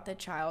think about the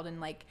child and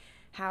like,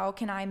 how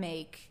can I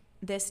make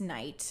this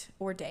night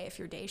or day, if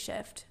you're day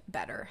shift,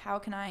 better? How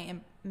can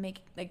I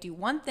do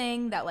one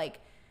thing that like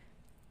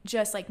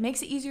just like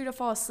makes it easier to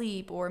fall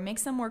asleep or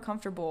makes them more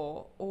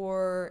comfortable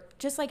or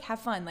just like have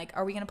fun? Like,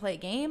 are we going to play a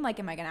game? Like,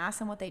 am I going to ask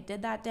them what they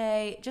did that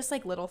day? Just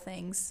like little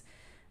things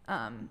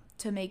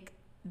to make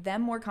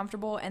them more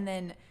comfortable. And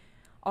then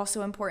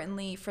also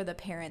importantly for the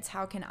parents,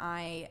 how can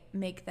I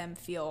make them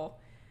feel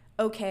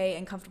okay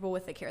and comfortable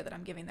with the care that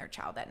I'm giving their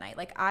child that night?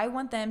 Like, I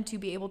want them to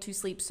be able to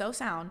sleep so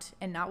sound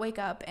and not wake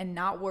up and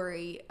not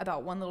worry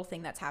about one little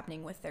thing that's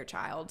happening with their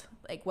child,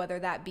 like whether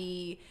that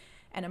be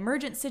an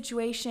emergent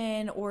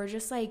situation or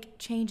just like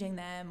changing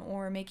them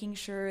or making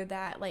sure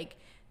that like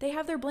they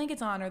have their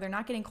blankets on or they're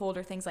not getting cold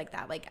or things like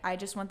that. Like, I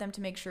just want them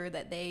to make sure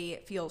that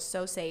they feel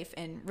so safe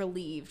and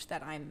relieved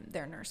that I'm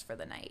their nurse for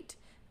the night.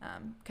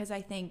 Because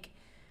I think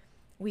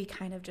we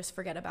kind of just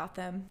forget about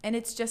them. And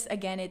it's just,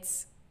 again,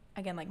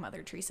 like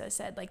Mother Teresa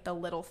said, like the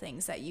little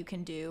things that you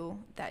can do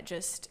that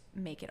just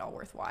make it all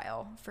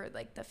worthwhile for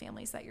like the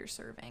families that you're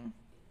serving.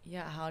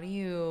 Yeah. How do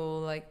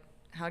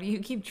you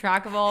keep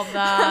track of all of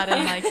that?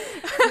 And like,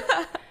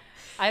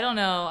 I don't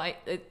know.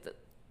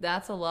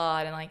 That's a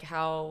lot. And like,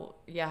 how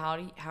do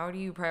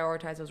you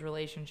prioritize those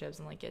relationships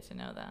and like get to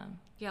know them?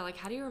 Yeah. Like,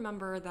 how do you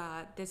remember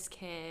that this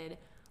kid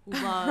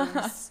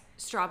loves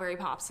strawberry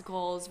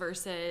popsicles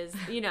versus,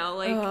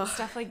 like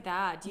stuff like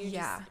that? Do you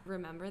just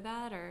remember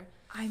that? Or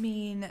I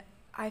mean,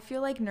 I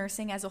feel like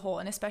nursing as a whole,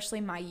 and especially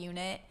my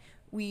unit,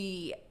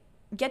 we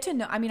get to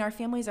know, our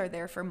families are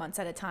there for months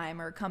at a time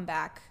or come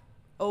back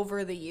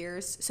over the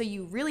years. So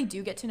you really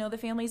do get to know the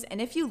families. And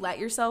if you let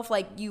yourself,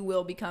 like, you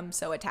will become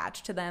so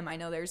attached to them. I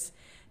know there's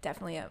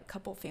definitely a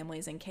couple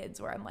families and kids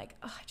where I'm like,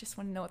 oh, I just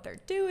want to know what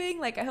they're doing.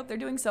 Like, I hope they're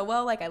doing so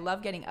well. Like, I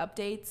love getting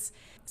updates.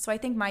 So I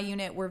think my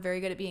unit, we're very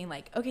good at being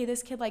like, okay,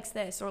 this kid likes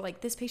this, or like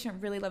this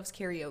patient really loves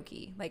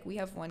karaoke. Like, we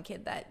have one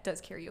kid that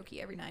does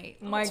karaoke every night.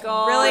 Oh my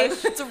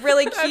gosh. It's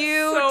really cute.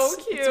 That's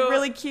so cute. It's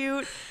really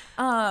cute.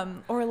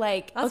 Or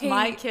like, that's okay,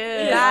 my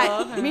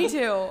kid. Me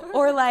too.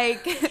 Or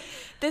like,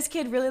 this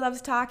kid really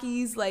loves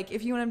Takis. Like,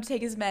 if you want him to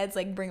take his meds,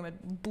 like, bring him a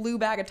blue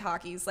bag of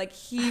Takis. Like,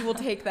 he will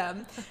take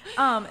them.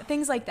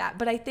 Things like that.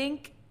 But I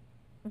think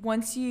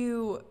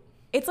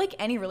it's like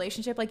any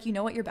relationship, like, you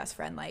know what your best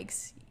friend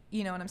likes.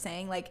 You know what I'm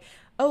saying? Like,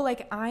 oh,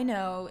 like, I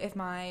know if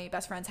my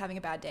best friend's having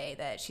a bad day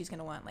that she's going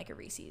to want, like, a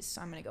Reese's.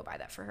 So I'm going to go buy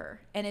that for her.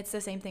 And it's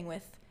the same thing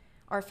with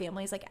our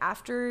families. Like,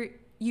 after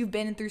you've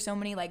been through so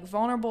many, like,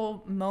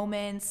 vulnerable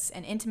moments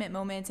and intimate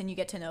moments and you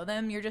get to know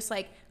them, you're just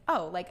like,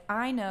 oh, like,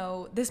 I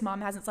know this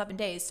mom hasn't slept in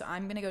days, so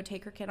I'm going to go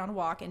take her kid on a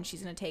walk and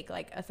she's going to take,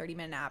 like, a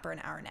 30-minute nap or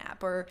an hour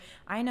nap. Or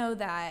I know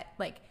that,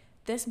 like,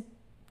 this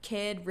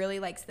kid really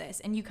likes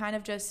this. And you kind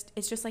of just,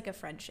 it's just like a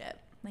friendship.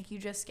 Like, you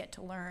just get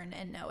to learn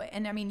and know it.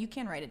 And, you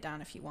can write it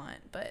down if you want,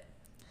 but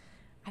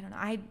I don't know.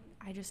 I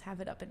just have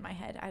it up in my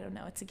head. I don't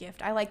know. It's a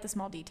gift. I like the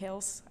small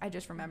details. I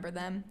just remember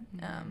them.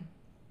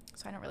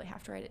 So I don't really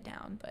have to write it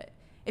down. But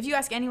if you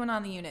ask anyone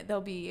on the unit, they'll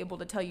be able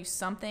to tell you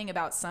something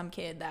about some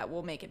kid that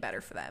will make it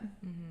better for them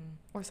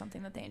or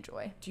something that they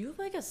enjoy. Do you have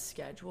like a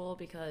schedule?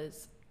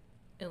 Because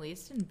at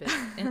least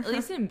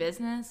in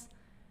business,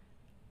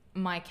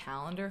 my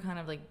calendar kind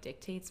of like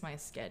dictates my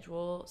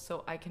schedule.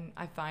 So I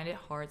find it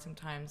hard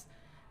sometimes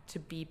to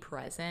be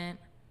present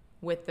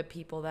with the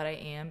people that I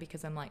am,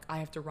 because I'm like, I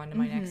have to run to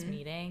my next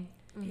meeting.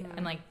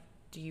 And like,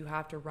 do you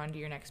have to run to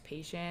your next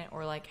patient,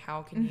 or like,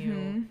 how can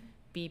you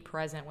be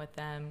present with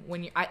them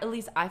when at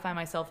least I find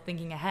myself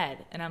thinking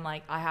ahead, and I'm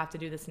like, I have to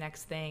do this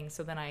next thing,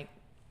 so then I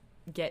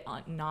get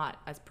not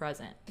as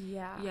present.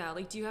 Yeah,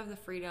 like, do you have the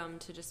freedom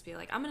to just be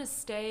like, I'm gonna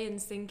stay and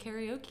sing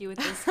karaoke with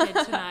this kid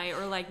tonight,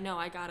 or like, no,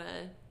 I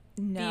gotta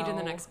feed to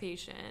the next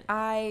patient?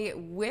 I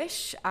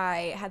wish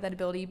I had that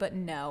ability, but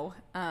no.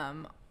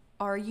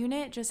 Our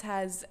unit just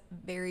has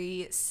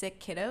very sick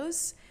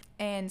kiddos,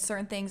 and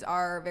certain things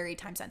are very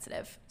time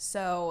sensitive.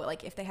 So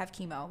like if they have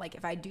chemo, like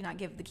if I do not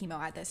give the chemo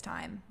at this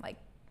time, like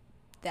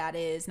that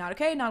is not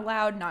okay, not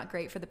allowed, not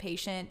great for the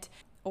patient.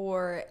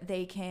 Or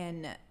they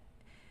can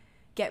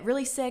get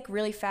really sick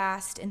really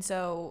fast. And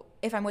so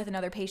if I'm with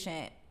another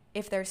patient,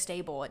 if they're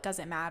stable, it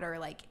doesn't matter.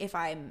 Like if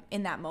I'm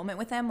in that moment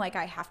with them, like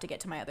I have to get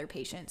to my other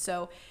patient.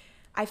 So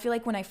I feel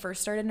like when I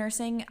first started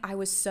nursing, I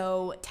was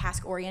so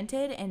task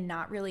oriented and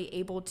not really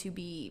able to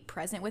be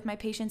present with my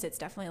patients. It's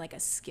definitely like a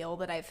skill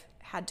that I've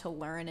had to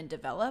learn and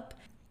develop.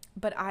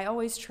 But I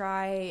always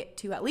try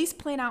to at least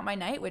plan out my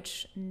night,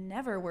 which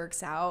never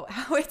works out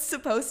how it's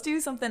supposed to.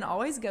 Something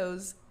always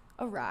goes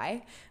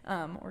awry,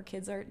 or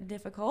kids are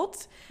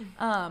difficult.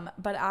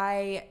 But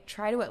I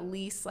try to at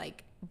least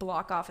like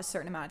block off a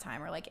certain amount of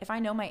time, or like if I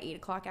know my 8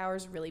 o'clock hour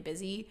is really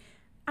busy,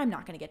 I'm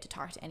not going to get to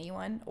talk to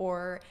anyone,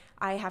 or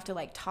I have to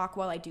like talk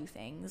while I do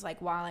things,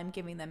 like while I'm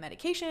giving them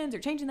medications or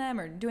changing them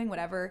or doing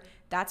whatever.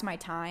 That's my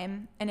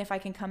time. And if I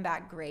can come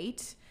back,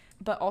 great.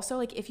 But also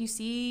like if you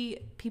see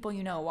people,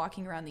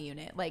 walking around the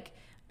unit, like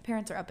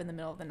parents are up in the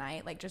middle of the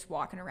night, like just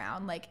walking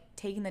around, like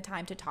taking the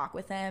time to talk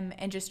with them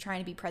and just trying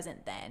to be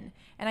present then.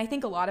 And I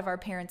think a lot of our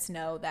parents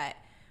know that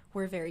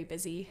we're very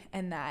busy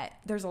and that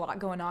there's a lot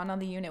going on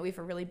the unit. We have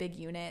a really big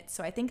unit.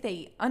 So I think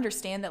they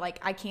understand that like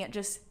I can't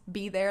just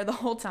be there the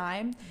whole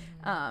time.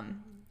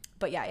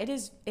 But yeah, it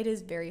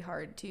is very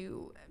hard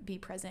to be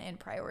present and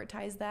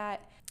prioritize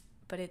that.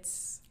 But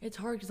it's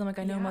hard because I'm like,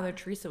 I know Mother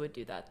Teresa would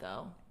do that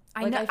though.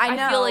 I Like, know.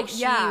 I feel like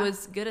she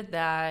was good at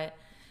that,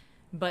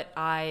 but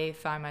I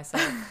find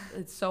myself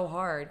it's so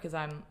hard because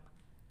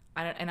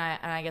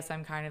I guess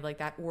I'm kind of like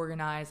that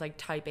organized, like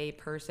type A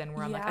person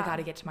where I'm like, I got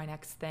to get to my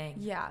next thing.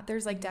 Yeah,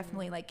 there's like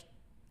definitely like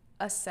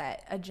a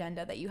set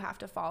agenda that you have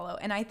to follow.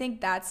 And I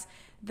think that's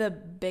the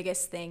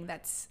biggest thing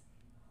that's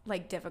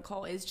like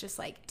difficult, is just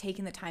like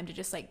taking the time to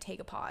just like take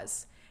a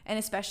pause. And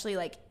especially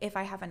like if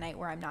I have a night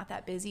where I'm not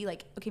that busy,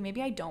 like, okay,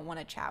 maybe I don't want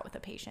to chat with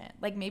a patient.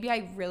 Like maybe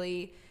I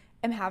really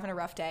am having a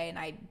rough day and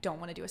I don't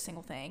want to do a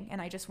single thing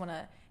and I just want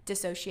to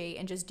dissociate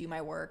and just do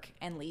my work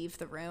and leave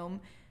the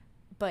room.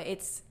 But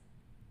it's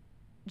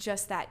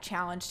just that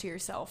challenge to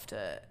yourself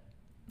to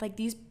like,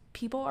 these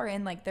people are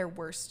in like their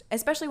worst,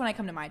 especially when I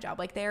come to my job,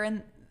 like they're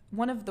in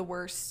one of the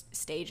worst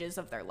stages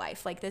of their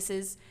life. Like this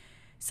is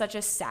such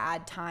a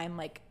sad time.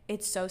 Like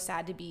it's so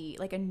sad to be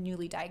like a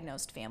newly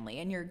diagnosed family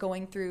and you're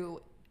going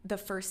through the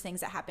first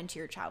things that happen to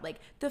your child, like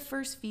the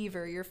first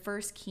fever, your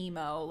first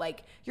chemo,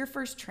 like your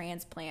first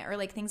transplant, or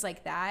like things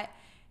like that.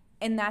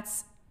 And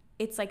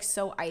it's like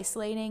so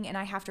isolating. And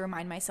I have to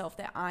remind myself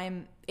that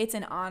it's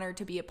an honor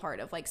to be a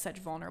part of like such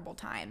vulnerable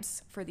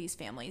times for these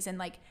families. And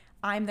like,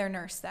 I'm their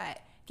nurse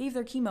that gave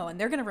their chemo and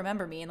they're going to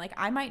remember me. And like,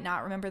 I might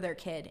not remember their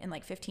kid in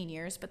like 15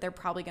 years, but they're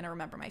probably going to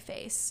remember my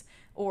face,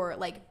 or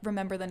like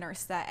remember the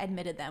nurse that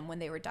admitted them when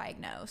they were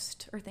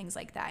diagnosed, or things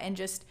like that. And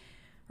just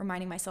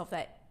reminding myself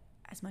that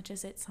as much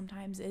as it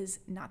sometimes is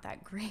not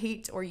that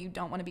great, or you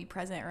don't want to be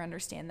present or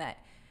understand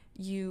that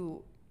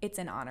it's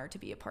an honor to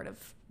be a part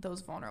of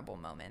those vulnerable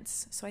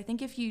moments. So I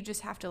think if you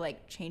just have to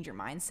like change your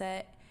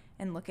mindset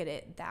and look at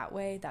it that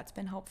way, that's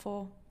been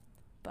helpful.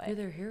 But you're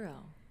their hero.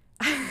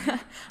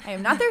 I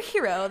am not their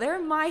hero. They're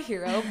my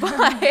hero, but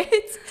no,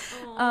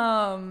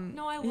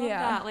 I love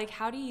that. Like,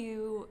 how do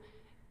you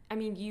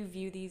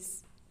view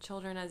these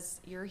children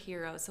as your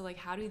hero, so like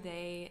how do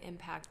they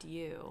impact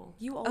you?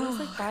 You always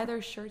like buy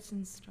their shirts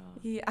and stuff.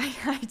 Yeah,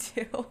 I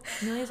do.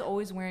 Amelia's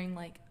always wearing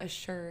like a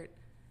shirt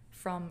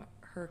from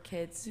her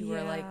kids who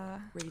are like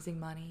raising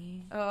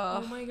money.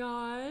 Oh my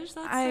gosh,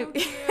 that's so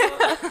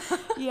cute.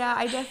 Yeah,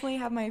 I definitely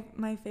have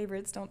my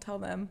favorites, don't tell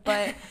them.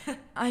 But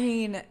I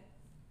mean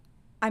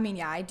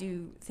yeah, I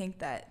do think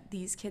that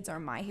these kids are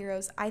my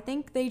heroes. I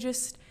think they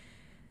just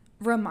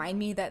remind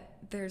me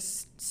that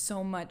there's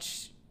so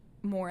much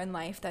more in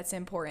life that's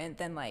important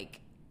than like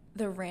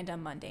the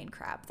random mundane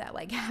crap that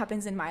like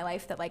happens in my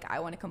life that like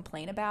I want to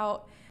complain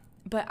about.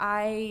 But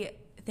I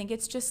think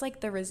it's just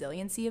like the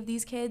resiliency of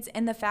these kids,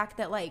 and the fact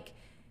that like,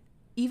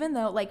 even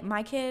though like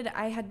my kid,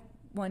 I had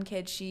one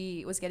kid,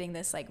 she was getting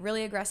this like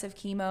really aggressive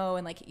chemo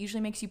and like it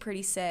usually makes you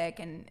pretty sick,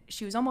 and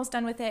she was almost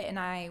done with it, and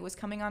I was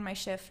coming on my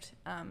shift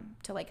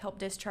to like help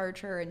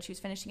discharge her, and she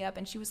was finishing up,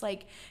 and she was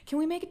like, can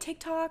we make a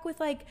TikTok with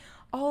like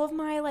all of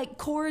my like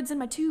cords and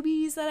my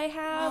tubies that I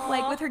have,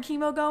 like with her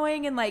chemo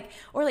going, and like,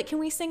 or like, can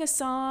we sing a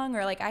song?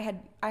 Or like I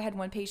had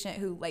one patient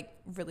who like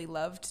really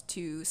loved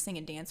to sing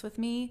and dance with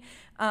me.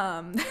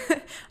 I'm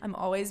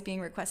always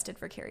being requested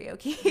for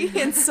karaoke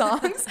and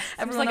songs.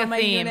 Everyone like on my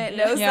unit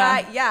knows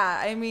that.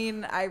 Yeah, I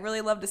mean, I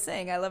really love to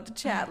sing. I love to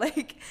chat.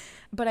 Like,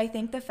 but I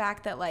think the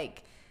fact that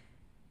like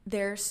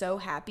they're so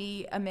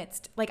happy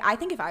amidst, like, I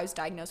think if I was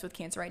diagnosed with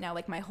cancer right now,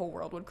 like, my whole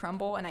world would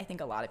crumble, and I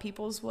think a lot of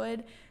people's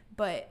would.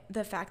 But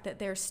the fact that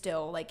they're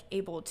still, like,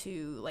 able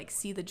to, like,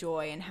 see the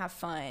joy and have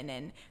fun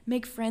and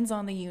make friends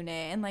on the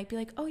unit and, like, be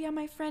like, oh yeah,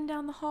 my friend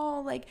down the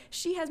hall, like,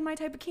 she has my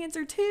type of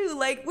cancer too,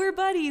 like, we're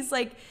buddies,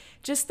 like,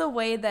 just the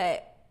way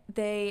that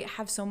they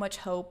have so much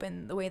hope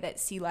and the way that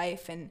see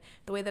life and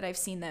the way that I've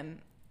seen them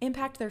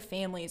impact their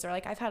families, or,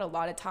 like, I've had a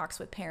lot of talks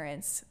with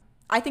parents.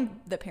 I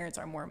think the parents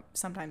are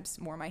sometimes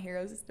more my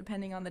heroes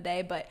depending on the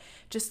day, but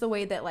just the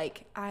way that,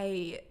 like,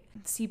 I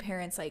see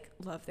parents, like,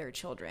 love their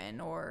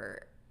children,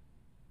 or,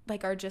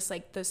 like, are just,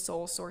 like, the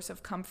sole source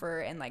of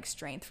comfort and, like,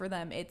 strength for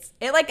them. It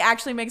like,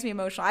 actually makes me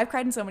emotional. I've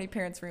cried in so many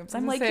parents' rooms.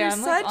 I'm like,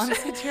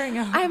 honestly tearing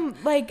up. I'm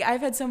like,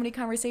 I've had so many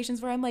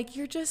conversations where I'm like,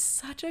 you're just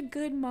such a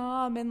good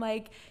mom, and,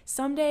 like,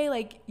 someday,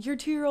 like, your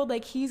 2-year-old,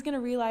 like, he's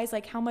gonna realize,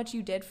 like, how much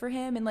you did for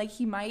him, and, like,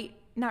 he might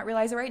not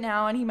realize it right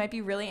now, and he might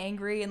be really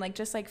angry and, like,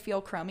 just, like, feel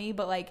crummy,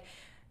 but, like,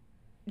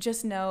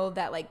 just know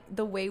that, like,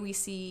 the way we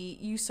see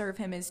you serve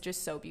him is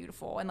just so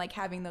beautiful, and, like,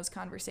 having those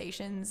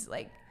conversations,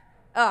 like,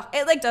 oh,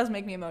 it, like, does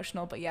make me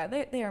emotional. But yeah,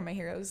 they are my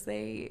heroes.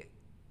 They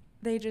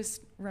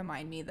just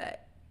remind me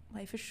that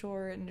life is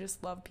short and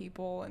just love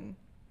people and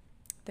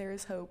there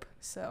is hope.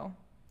 So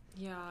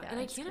yeah, and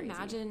I can't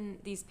imagine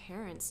these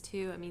parents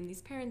too. I mean,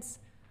 these parents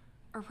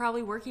are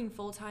probably working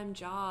full-time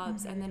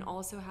jobs and then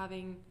also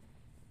having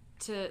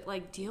to,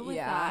 like, deal with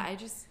that.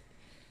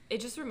 It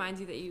just reminds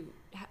you that you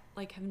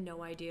like have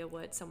no idea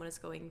what someone is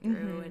going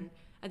through. And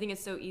I think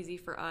it's so easy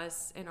for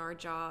us in our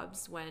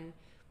jobs when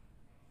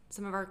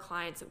some of our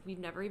clients, we've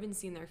never even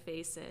seen their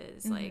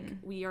faces. Like,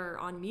 we are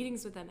on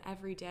meetings with them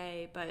every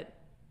day, but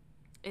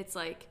it's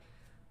like,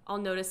 I'll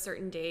notice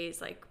certain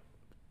days, like,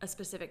 a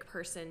specific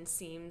person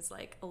seems,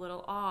 like, a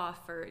little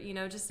off, or, you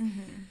know, just,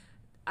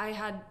 I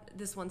had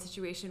this one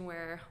situation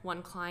where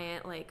one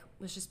client, like,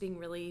 was just being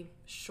really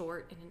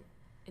short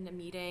in a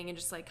meeting and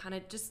just, like, kind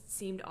of just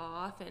seemed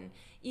off, and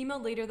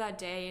emailed later that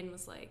day and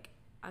was like,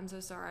 I'm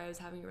so sorry, I was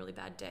having a really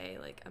bad day.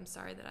 Like, I'm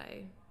sorry that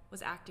I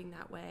was acting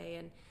that way.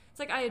 And it's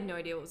like, I had no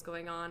idea what was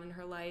going on in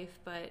her life,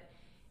 but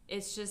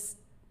it's just,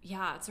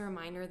 yeah, it's a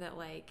reminder that,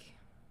 like,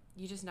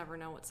 you just never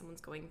know what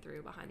someone's going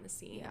through behind the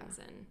scenes.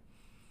 And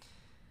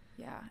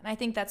I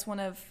think that's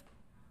one of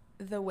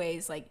the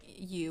ways, like,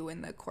 you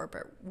in the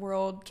corporate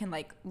world can,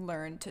 like,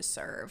 learn to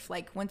serve.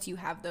 Like, once you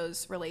have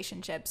those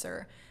relationships,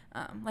 or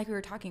like we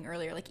were talking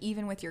earlier, like,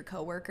 even with your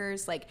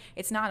coworkers, like,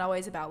 it's not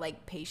always about,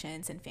 like,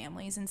 patients and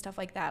families and stuff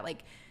like that.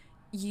 Like,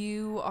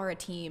 you are a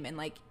team, and,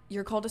 like,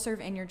 you're called to serve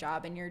in your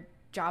job, and your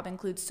job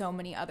includes so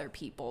many other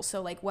people.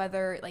 So, like,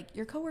 whether, like,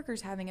 your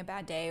coworker's having a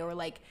bad day, or,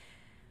 like,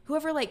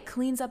 whoever, like,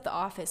 cleans up the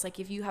office, like,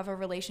 if you have a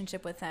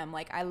relationship with them,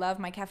 like, I love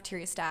my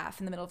cafeteria staff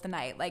in the middle of the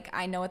night. Like,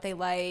 I know what they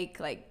like,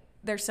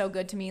 they're so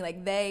good to me.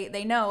 Like,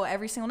 they know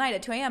every single night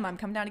at 2 a.m. I'm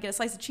coming down to get a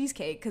slice of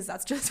cheesecake because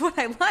that's just what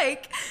I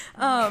like.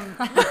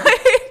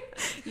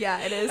 Yeah,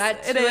 it is.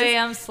 That 2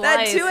 a.m.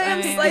 slice. That 2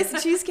 a.m. slice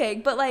of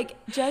cheesecake. But, like,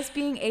 just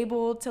being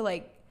able to,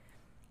 like,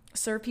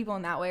 serve people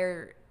in that way,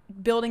 or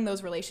building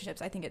those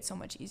relationships, I think it's so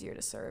much easier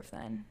to serve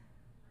then.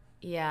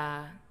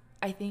 Yeah.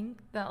 I think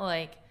that,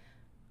 like,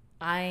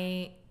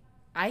 I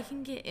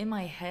can get in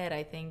my head,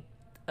 I think,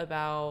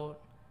 about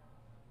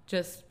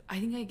just, I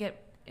think I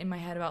get in my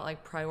head about,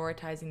 like,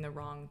 prioritizing the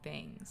wrong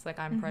things. Like,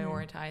 I'm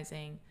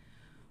prioritizing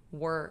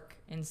work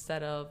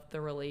instead of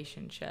the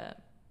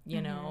relationship,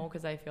 you know,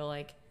 because I feel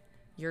like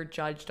you're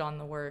judged on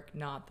the work,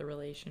 not the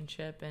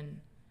relationship. And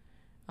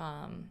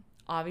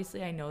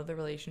obviously I know the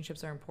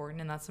relationships are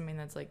important, and that's something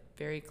that's, like,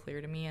 very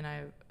clear to me, and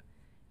I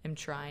am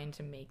trying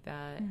to make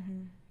that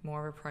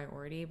more of a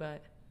priority,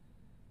 but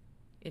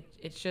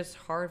it's just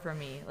hard for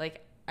me.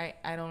 Like,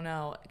 I don't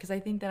know, because I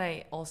think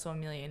that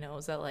Amelia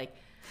knows that, like,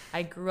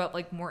 I grew up,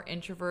 like, more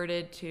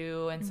introverted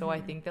too, and so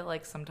I think that,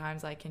 like,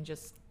 sometimes I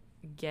just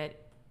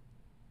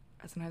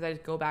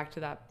go back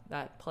to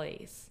that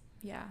place.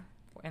 Yeah.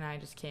 And I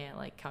just can't,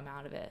 like, come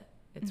out of it.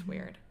 It's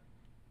weird.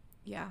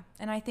 Yeah.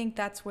 And I think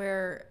that's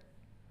where,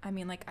 I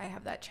mean, like, I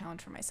have that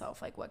challenge for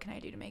myself. Like, what can I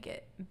do to make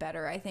it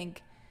better? I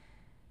think,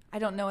 I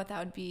don't know what that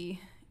would be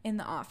in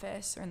the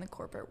office or in the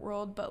corporate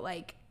world, but,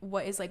 like,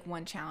 what is, like,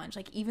 one challenge?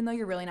 Like, even though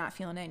you're really not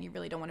feeling it and you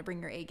really don't want to bring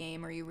your A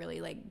game, or you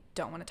really, like,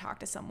 don't want to talk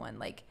to someone,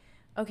 like,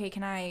 okay,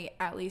 can I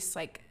at least,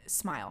 like,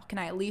 smile? Can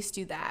I at least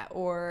do that?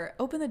 Or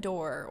open the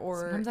door?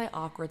 Or sometimes I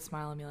awkward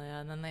smile, Amelia,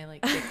 and then they,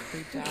 like, get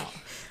creeped out.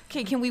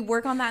 Okay, can we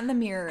work on that in the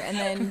mirror and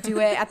then do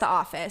it at the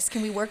office?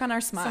 Can we work on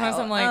our smile?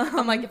 Sometimes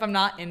I'm like, if I'm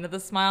not into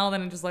the smile,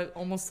 then it just, like,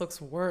 almost looks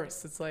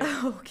worse. It's like,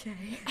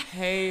 okay,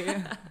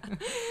 hey,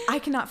 I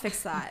cannot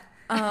fix that.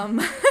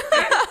 Amelia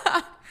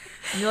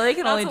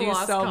can only do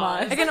so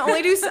much. I can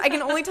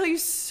only tell you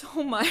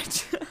so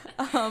much.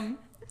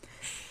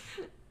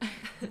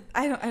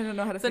 I don't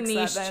know how to fix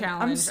that. It's a niche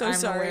challenge. I'm so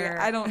sorry.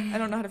 Aware. I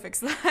don't know how to fix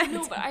that.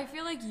 No, but I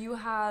feel like you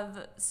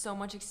have so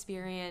much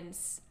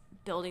experience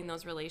building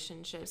those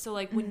relationships. So,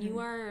 like, when you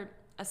are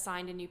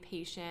assigned a new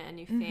patient, a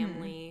new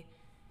family,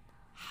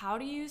 how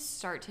do you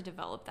start to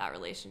develop that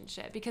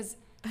relationship? Because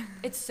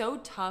it's so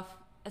tough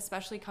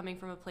especially coming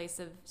from a place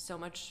of so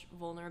much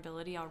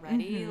vulnerability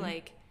already,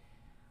 like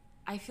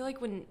I feel like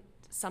when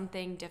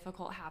something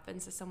difficult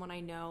happens to someone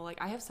I know,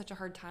 like I have such a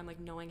hard time like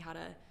knowing how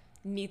to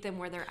meet them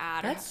where they're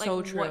at, That's or so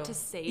like true. what to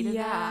say to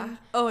them.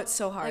 Oh, it's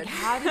so hard. Like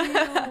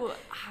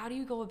how do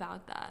you go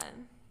about that?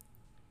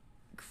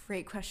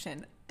 Great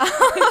question.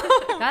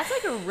 That's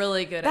like a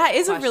really good That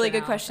is a really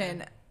good Allison.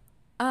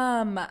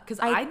 question. Because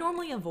I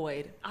normally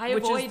avoid, I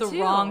which avoid is the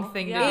too. wrong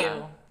thing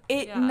Yeah.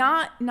 to do.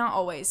 Not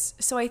always.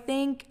 So I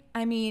think,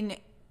 I mean,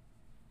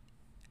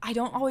 I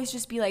don't always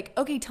just be like,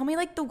 okay, tell me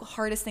like the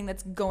hardest thing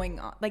that's going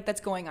on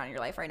in your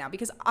life right now,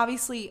 because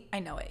obviously I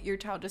know it. Your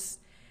child just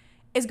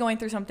is going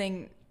through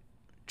something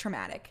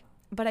traumatic.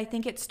 But I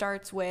think it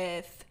starts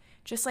with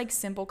just like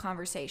simple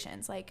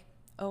conversations, like,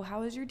 oh,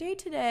 how was your day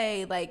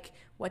today? Like,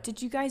 what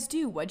did you guys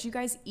do? What did you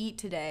guys eat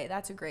today?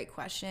 That's a great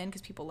question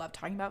because people love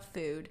talking about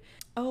food.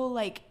 Oh,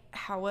 like,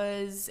 how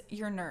was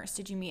your nurse?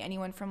 Did you meet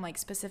anyone from like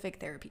specific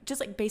therapy? Just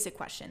like basic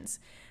questions.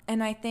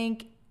 And I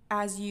think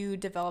as you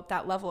develop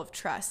that level of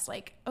trust,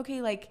 like,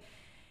 okay, like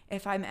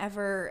if I'm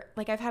ever,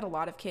 like I've had a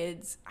lot of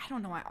kids, I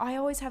don't know, I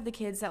always have the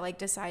kids that like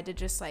decide to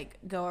just like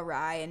go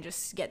awry and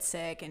just get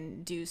sick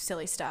and do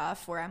silly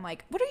stuff where I'm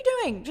like, what are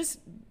you doing? Just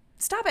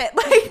stop it.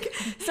 Like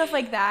stuff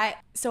like that.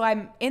 So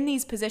I'm in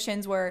these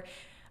positions where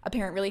a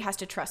parent really has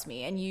to trust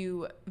me, and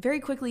you very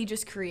quickly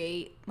just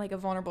create like a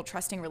vulnerable,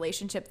 trusting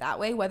relationship that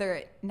way, whether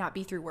it not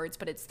be through words,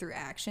 but it's through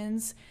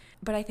actions.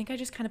 But I think I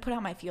just kind of put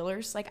out my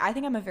feelers. Like I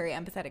think I'm a very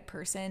empathetic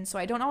person, so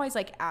I don't always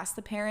like ask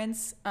the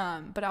parents,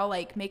 but I'll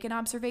like make an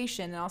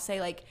observation and I'll say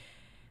like,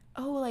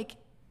 oh, like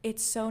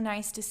it's so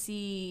nice to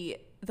see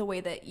the way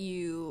that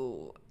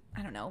you,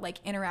 I don't know, like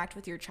interact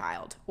with your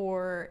child,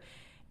 or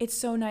it's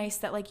so nice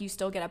that like you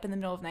still get up in the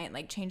middle of the night and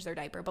like change their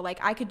diaper, but like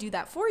I could do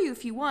that for you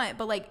if you want.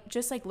 But like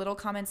just like little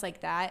comments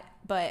like that.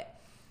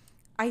 But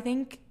I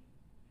think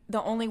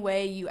the only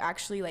way you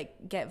actually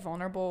like get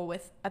vulnerable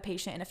with a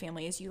patient in a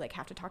family is you like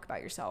have to talk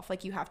about yourself.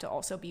 Like you have to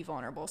also be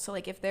vulnerable. So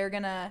like if they're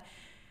gonna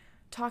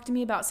talk to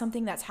me about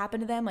something that's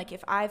happened to them, like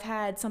if I've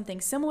had something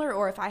similar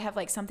or if I have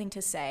like something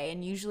to say,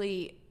 and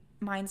usually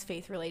mine's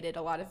faith related,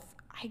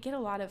 I get a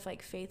lot of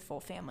like faithful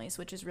families,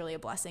 which is really a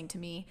blessing to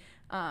me.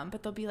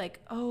 But they'll be like,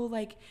 oh,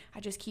 like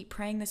I just keep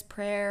praying this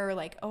prayer, or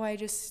like, oh, I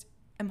just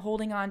am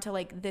holding on to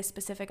like this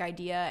specific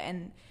idea.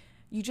 And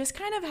you just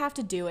kind of have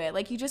to do it.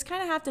 Like you just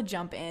kind of have to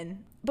jump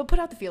in, but put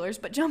out the feelers,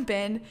 but jump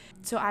in.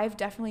 So I've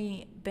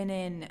definitely been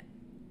in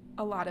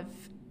a lot of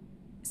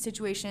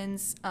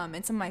situations,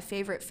 in some of my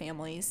favorite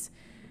families.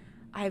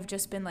 I've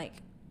just been like,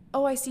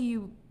 oh, I see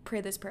you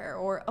pray this prayer,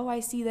 or oh, I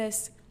see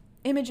this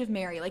image of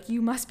Mary, like you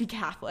must be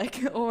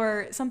Catholic,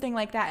 or something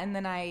like that. And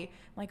then I'm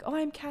like, oh,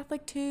 I'm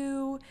Catholic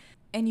too.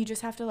 And you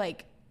just have to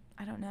like,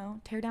 I don't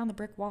know, tear down the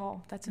brick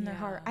wall that's in their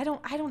heart. I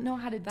don't know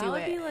how to do it. That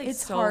would be like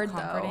it's so hard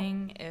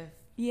comforting though.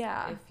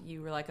 if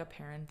you were like a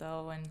parent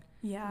though, and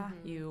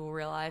you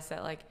realize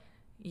that like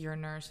your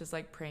nurse is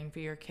like praying for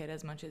your kid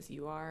as much as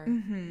you are,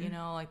 you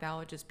know, like that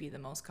would just be the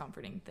most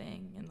comforting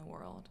thing in the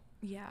world.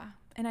 Yeah.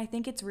 And I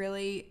think it's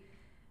really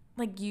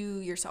like you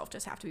yourself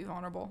just have to be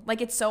vulnerable.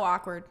 Like it's so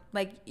awkward.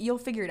 Like you'll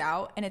figure it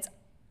out, and it's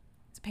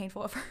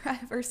painful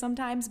for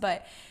sometimes,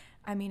 but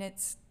I mean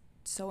it's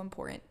so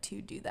important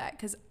to do that,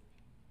 because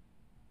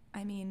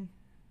I mean,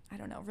 I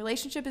don't know,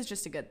 relationship is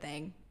just a good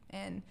thing.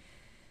 And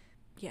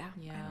I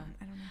don't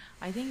know.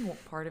 I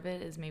think part of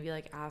it is maybe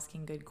like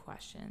asking good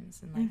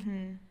questions and like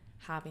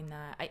having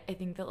that. I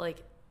think that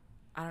like,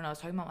 I don't know, I was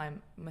talking about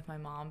with my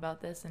mom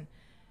about this, and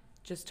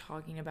just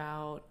talking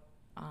about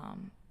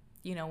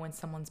you know, when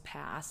someone's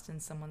passed in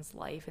someone's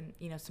life, and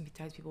you know,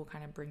 sometimes people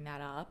kind of bring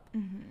that up,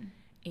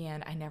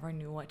 and I never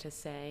knew what to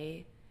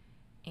say.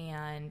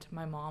 And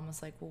my mom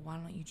was like, well, why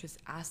don't you just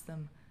ask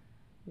them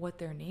what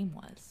their name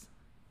was?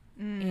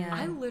 And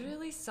I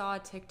literally saw a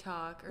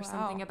TikTok or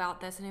something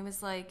about this, and it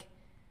was like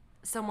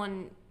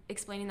someone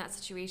explaining that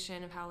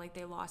situation of how like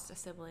they lost a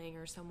sibling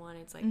or someone.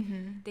 It's like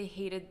they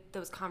hated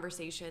those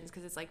conversations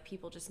because it's like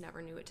people just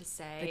never knew what to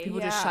say. like people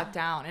just shut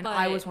down, and But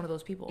I was one of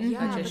those people that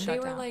but just they shut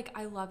were down. like,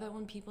 I love it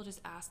when people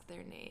just ask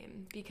their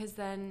name, because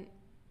then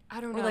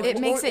I don't Or know, like, it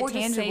makes it or just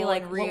tangible say,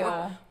 like, and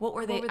real. What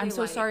were they? What were I'm they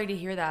so like? sorry to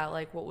hear that.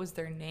 Like, what was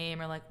their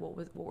name, or like what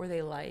were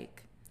they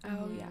like?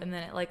 Oh yeah. And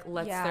then it like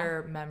lets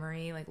their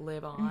memory like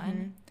live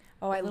on.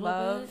 Oh, I little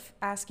love bit.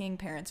 asking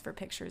parents for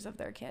pictures of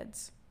their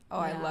kids. Oh,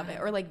 I love it.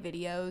 Yeah. Or like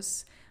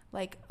videos,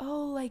 like,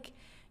 oh, like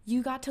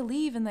you got to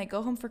leave and like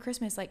go home for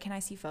Christmas. Like, can I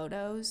see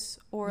photos?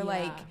 Or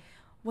like,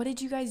 what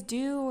did you guys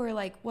do? Or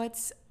like,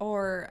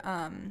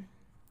 I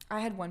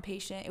had one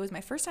patient, it was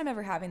my first time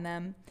ever having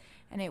them,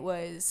 and it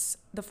was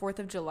the 4th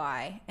of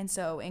July. And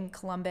so in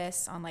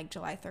Columbus on like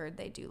July 3rd,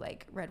 they do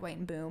like red, white,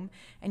 and boom.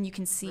 And you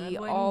can see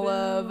all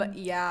of,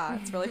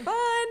 it's really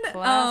fun.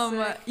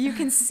 Classic. You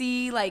can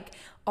see like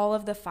all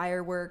of the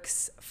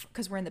fireworks,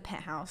 because we're in the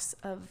penthouse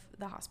of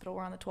the hospital.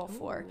 We're on the 12th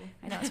floor.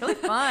 I know, it's really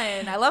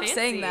fun. I love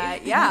saying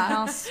that. Yeah.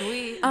 How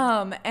sweet.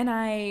 And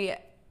I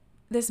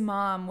this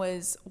mom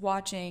was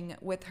watching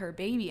with her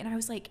baby, and I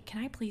was like, can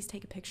I please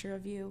take a picture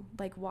of you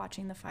like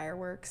watching the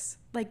fireworks?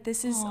 Like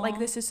this is Aww. like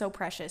this is so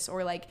precious.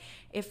 Or like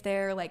if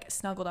they're like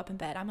snuggled up in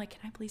bed, I'm like, can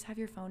I please have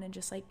your phone and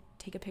just like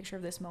take a picture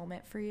of this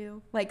moment for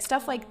you? Like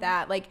stuff like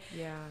that. Like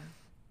Yeah.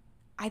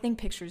 I think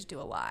pictures do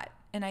a lot.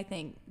 And I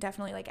think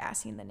definitely like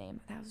asking the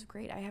name, that was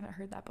great. I haven't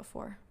heard that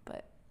before,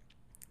 but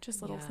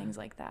just little things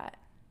like that.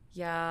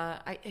 Yeah,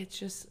 it's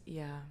just,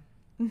 yeah.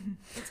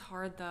 It's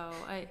hard though.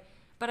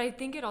 But I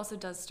think it also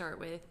does start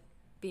with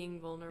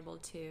being vulnerable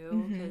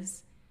too,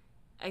 because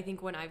I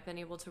think when I've been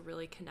able to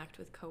really connect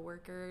with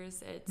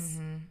coworkers,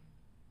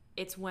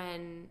 it's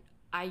when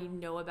I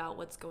know about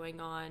what's going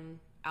on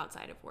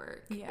outside of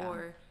work,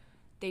 or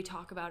they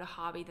talk about a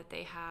hobby that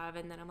they have,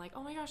 and then I'm like,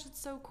 oh my gosh,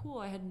 it's so cool.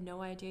 I had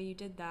no idea you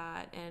did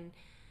that. And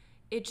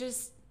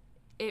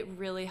it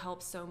really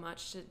helps so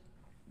much to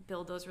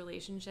build those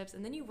relationships,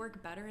 and then you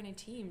work better in a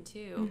team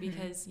too,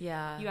 because you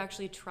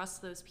actually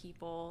trust those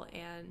people,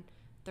 and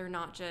they're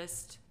not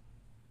just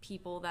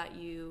people that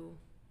you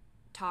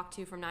talk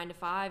to from 9 to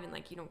 5 and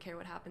like you don't care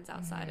what happens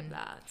outside of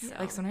that. So.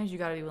 Like sometimes you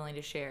got to be willing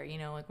to share, you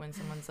know, like when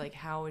someone's like,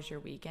 how was your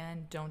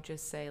weekend? Don't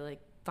just say like,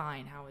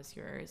 fine, how was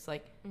yours?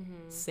 Like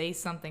say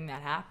something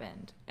that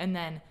happened, and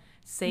then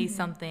say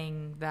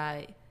something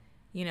that,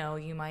 you know,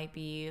 you might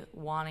be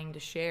wanting to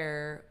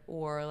share,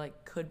 or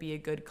like could be a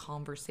good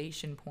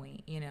conversation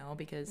point, you know,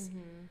 because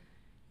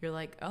you're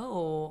like,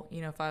 oh,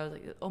 you know, if I was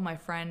like, oh, my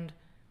friend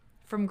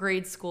from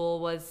grade school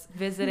was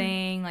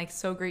visiting, like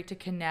so great to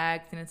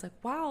connect, and it's like,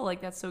 wow,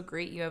 like that's so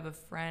great you have a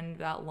friend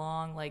that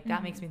long, like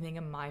that makes me think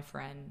of my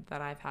friend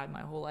that I've had my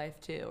whole life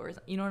too, or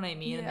you know what I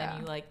mean? And then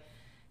you like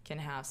can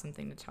have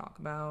something to talk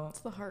about.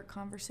 It's the heart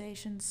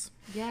conversations.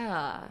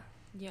 Yeah,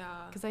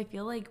 because I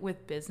feel like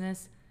with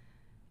business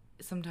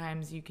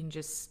sometimes you can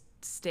just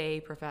stay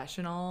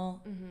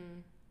professional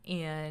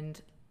and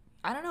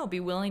I don't know, be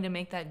willing to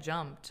make that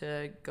jump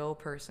to go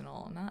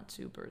personal, not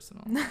too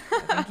personal.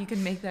 I think you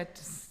can make that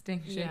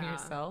distinction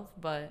yourself,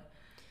 but...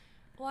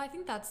 Well, I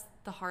think that's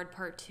the hard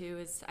part too,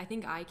 is I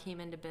think I came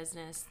into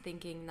business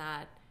thinking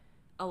that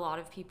a lot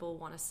of people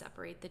want to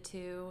separate the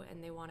two,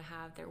 and they want to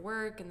have their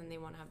work and then they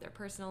want to have their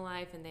personal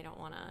life, and they don't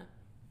want to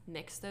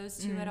mix those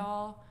two at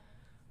all.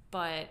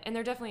 And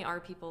there definitely are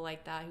people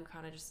like that who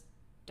kind of just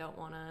don't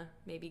want to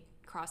maybe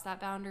cross that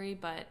boundary,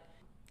 but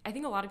I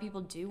think a lot of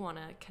people do want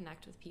to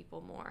connect with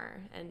people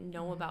more and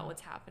know about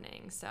what's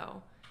happening.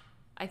 So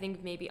I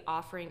think maybe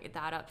offering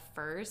that up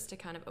first to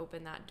kind of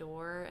open that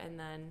door, and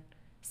then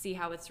see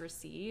how it's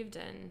received,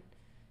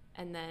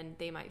 and then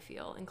they might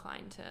feel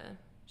inclined to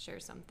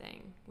share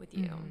something with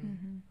you.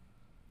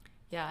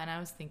 Yeah, and I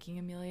was thinking,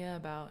 Amelia,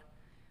 about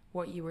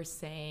what you were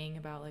saying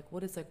about like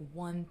what is like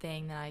one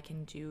thing that I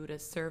can do to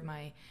serve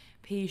my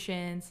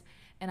patients.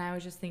 And I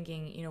was just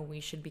thinking, you know, we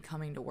should be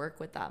coming to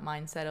work with that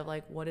mindset of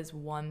like, what is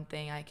one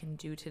thing I can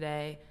do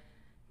today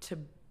to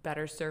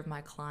better serve my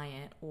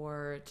client,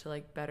 or to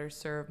like better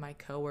serve my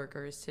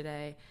coworkers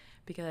today?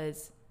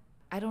 Because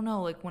I don't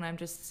know, like when I'm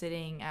just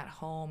sitting at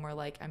home, or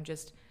like I'm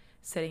just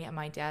sitting at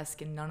my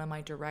desk and none of my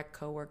direct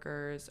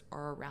coworkers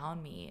are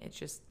around me, it's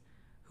just,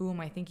 who am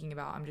I thinking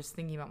about? I'm just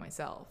thinking about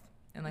myself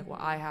and like what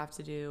I have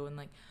to do, and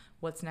like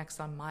what's next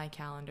on my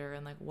calendar,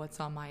 and like what's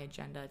on my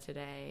agenda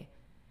today.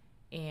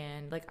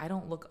 And like I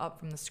don't look up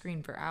from the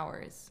screen for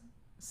hours,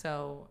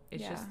 so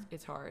it's just,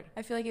 it's hard.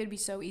 I feel like it would be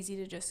so easy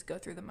to just go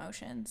through the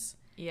motions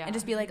and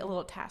just be like a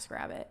little task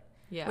rabbit,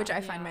 which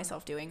I find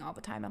myself doing all the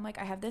time. I'm like,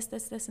 I have this,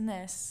 and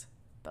this,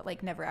 but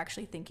like never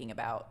actually thinking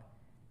about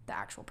the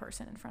actual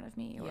person in front of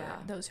me, or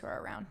those who are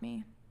around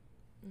me.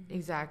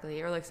 Exactly.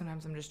 Or like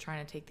sometimes I'm just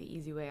trying to take the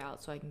easy way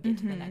out so I can get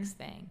to the next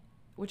thing,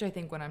 which I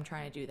think when I'm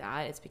trying to do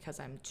that, it's because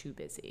I'm too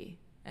busy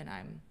and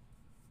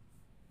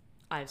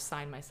I've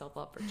signed myself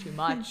up for too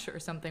much or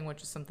something,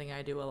 which is something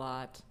I do a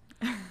lot.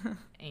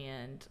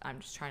 And I'm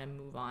just trying to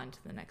move on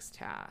to the next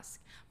task.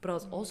 But I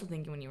was also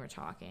thinking when you were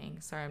talking,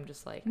 sorry, I'm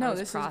just like, I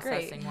was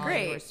processing while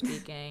you were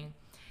speaking.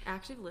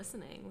 Active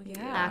listening.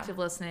 Active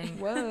listening.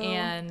 Whoa.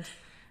 And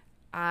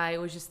I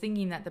was just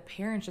thinking that the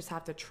parents just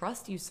have to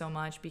trust you so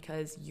much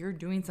because you're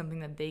doing something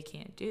that they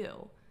can't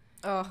do.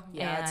 Oh,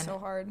 yeah, it's so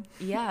hard.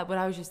 Yeah, but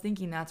I was just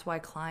thinking that's why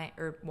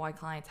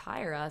clients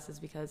hire us, is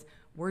because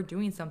we're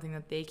doing something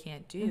that they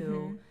can't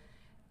do.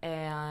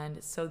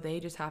 And so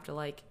they just have to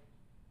like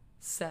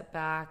step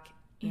back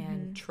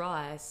and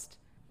trust.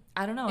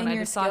 I don't know, and I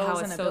just saw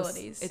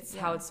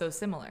how it's so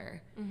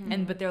similar.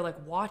 And but they're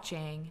like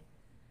watching,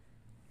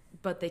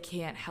 but they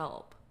can't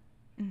help.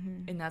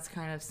 And that's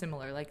kind of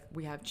similar. Like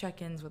we have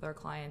check-ins with our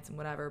clients and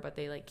whatever, but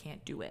they like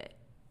can't do it.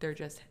 They're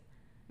just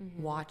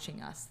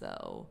watching us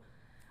though.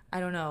 I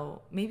don't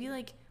know, maybe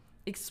like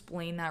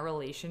explain that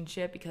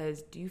relationship,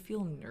 because do you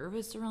feel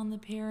nervous around the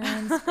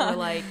parents, or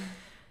like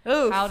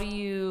how do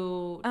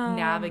you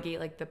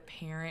navigate like the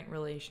parent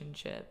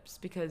relationships,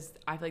 because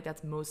I feel like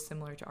that's most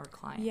similar to our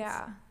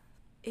clients.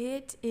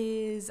 It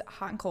is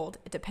hot and cold.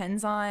 It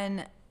depends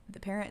on the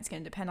parent. It's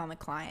going to depend on the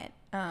client.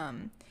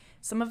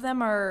 Some of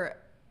them are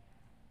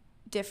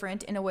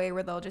different in a way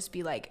where they'll just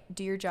be like,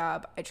 do your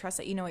job, I trust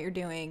that you know what you're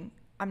doing,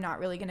 I'm not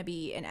really going to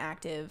be an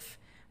active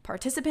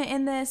participant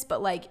in this,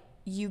 but like,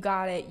 you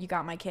got it, you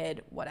got my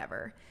kid,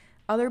 whatever.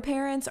 Other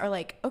parents are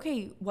like,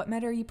 okay, what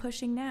med are you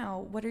pushing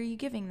now? What are you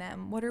giving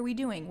them? What are we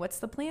doing? What's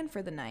the plan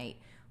for the night?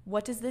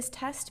 What does this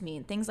test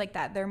mean? Things like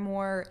that. They're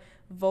more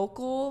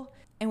vocal.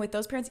 And with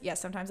those parents,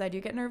 yes, sometimes I do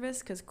get nervous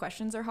because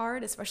questions are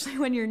hard, especially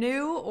when you're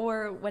new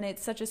or when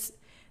it's such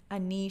a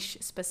niche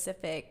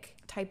specific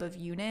type of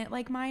unit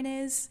like mine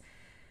is.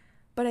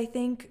 But I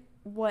think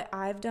what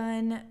I've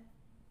done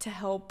to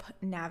help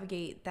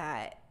navigate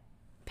that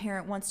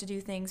parent wants to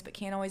do things but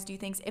can't always do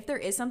things, if there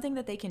is something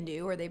that they can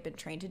do or they've been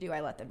trained to do,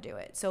 I let them do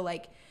it. So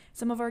like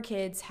some of our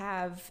kids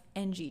have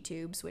NG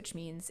tubes, which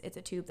means it's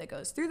a tube that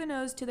goes through the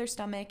nose to their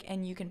stomach,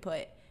 and you can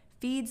put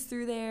feeds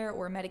through there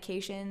or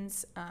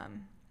medications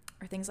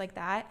or things like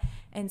that.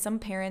 And some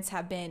parents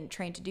have been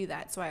trained to do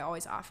that. So I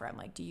always offer, I'm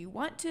like, do you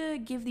want to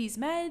give these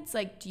meds?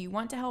 Like, do you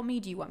want to help me?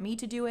 Do you want me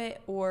to do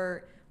it?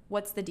 Or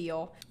what's the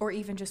deal? Or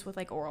even just with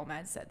like oral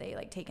meds that they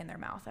like take in their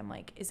mouth, I'm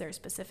like, is there a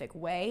specific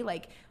way?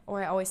 Like,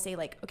 or I always say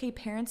like, okay,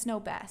 parents know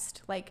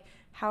best. Like,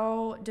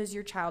 how does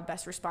your child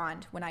best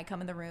respond when I come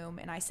in the room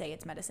and I say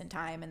it's medicine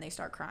time and they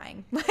start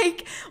crying?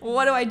 Like,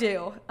 what do I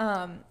do?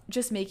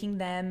 Just making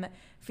them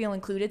feel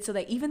included so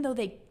that even though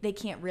they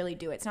can't really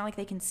do it, it's not like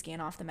they can scan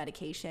off the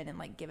medication and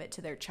like give it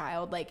to their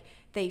child. Like,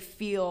 they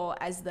feel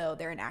as though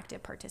they're an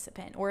active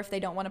participant. Or if they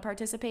don't want to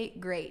participate,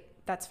 great,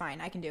 that's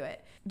fine, I can do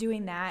it.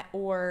 Doing that,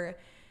 or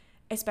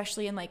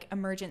especially in like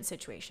emergent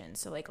situations.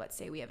 So like, let's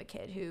say we have a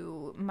kid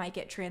who might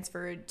get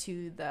transferred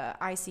to the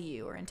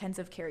ICU or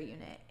intensive care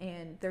unit,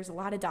 and there's a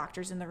lot of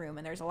doctors in the room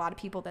and there's a lot of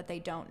people that they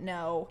don't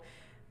know,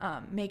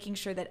 making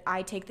sure that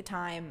I take the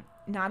time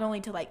not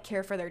only to like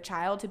care for their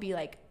child, to be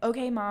like,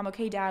 okay, mom,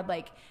 okay, dad,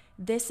 like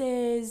this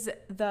is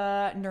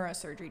the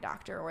neurosurgery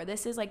doctor, or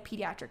this is like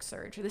pediatric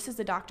surge, or this is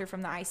the doctor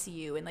from the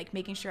ICU, and like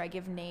making sure I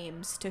give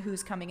names to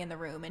who's coming in the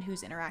room and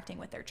who's interacting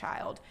with their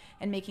child,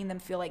 and making them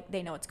feel like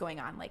they know what's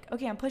going on. Like,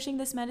 okay, I'm pushing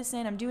this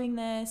medicine, I'm doing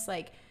this,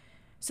 like,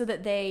 so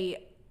that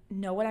they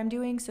know what I'm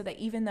doing, so that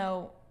even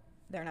though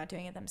they're not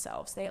doing it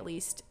themselves, they at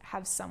least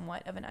have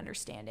somewhat of an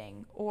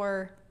understanding.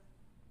 Or,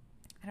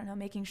 I don't know,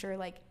 making sure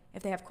like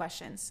if they have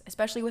questions,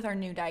 especially with our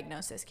new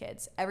diagnosis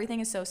kids,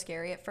 everything is so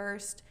scary at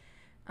first.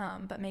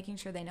 But making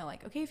sure they know,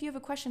 like, okay, if you have a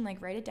question, like,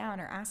 write it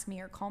down or ask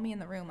me or call me in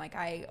the room. Like,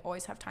 I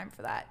always have time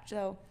for that.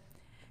 So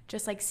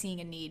just, like, seeing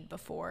a need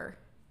before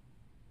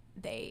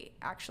they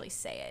actually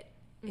say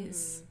it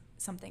is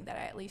something that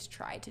I at least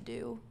try to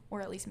do,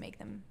 or at least make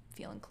them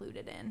feel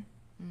included in.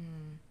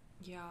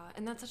 Yeah,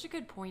 and that's such a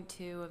good point,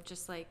 too, of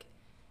just, like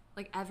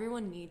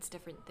everyone needs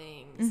different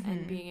things,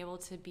 and being able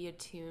to be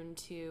attuned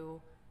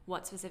to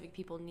what specific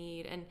people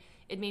need. And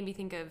it made me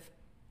think of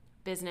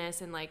business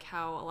and, like,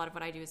 how a lot of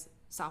what I do is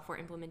software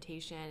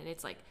implementation, and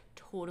it's like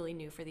totally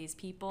new for these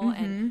people,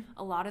 and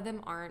a lot of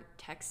them aren't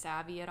tech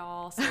savvy at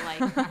all, so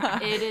like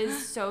it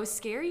is so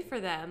scary for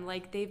them.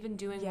 Like, they've been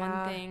doing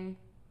one thing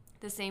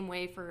the same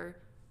way for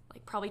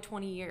like probably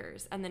 20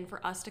 years, and then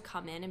for us to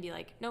come in and be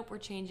like, nope, we're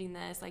changing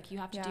this, like you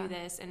have to do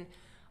this. And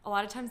a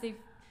lot of times they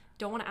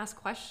don't want to ask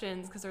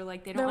questions because they're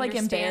like, they don't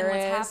understand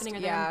what's happening,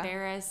 or they're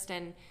embarrassed.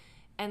 And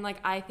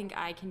like, I think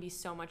I can be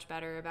so much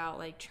better about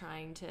like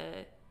trying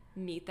to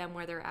meet them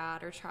where they're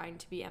at, or trying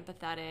to be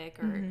empathetic,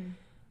 or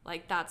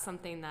like that's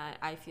something that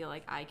I feel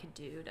like I could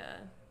do to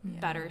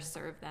better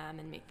serve them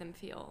and make them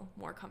feel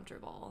more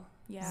comfortable.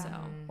 So.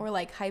 Or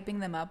like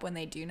hyping them up when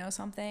they do know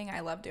something.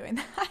 I love doing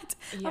that.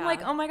 I'm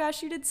like, oh my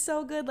gosh, you did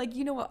so good, like,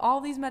 you know what all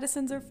these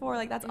medicines are for,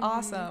 like that's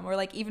awesome. Or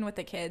like even with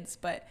the kids.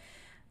 But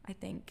I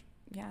think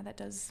that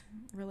does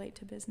relate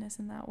to business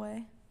in that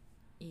way.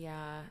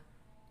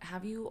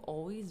 Have you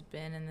always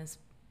been in this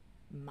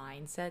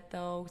mindset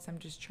though? Because I'm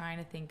just trying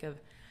to think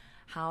of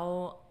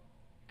how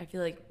I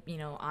feel like, you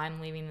know, I'm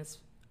leaving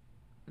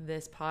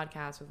this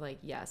podcast with like,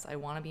 yes, I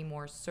want to be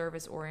more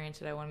service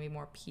oriented, I want to be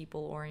more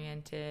people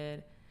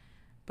oriented,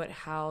 but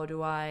how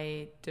do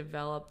I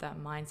develop that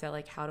mindset?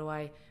 Like, how do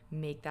I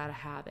make that a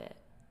habit?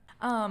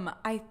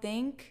 I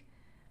think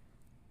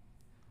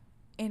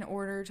in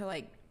order to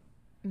like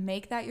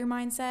make that your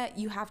mindset,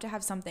 you have to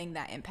have something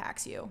that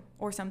impacts you,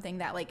 or something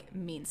that like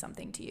means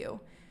something to you.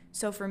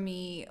 So for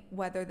me,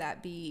 whether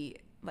that be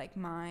like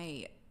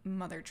my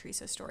Mother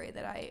Teresa story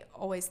that I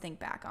always think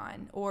back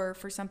on, or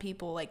for some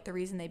people, like the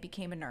reason they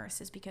became a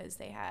nurse is because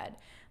they had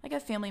like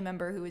a family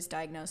member who was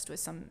diagnosed with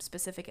some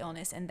specific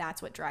illness, and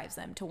that's what drives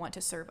them to want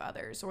to serve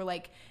others. Or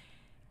like,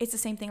 it's the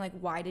same thing, like,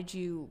 why did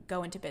you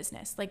go into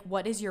business? Like,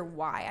 what is your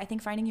why? I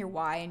think finding your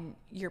why and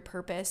your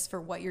purpose for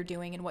what you're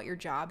doing and what your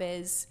job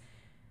is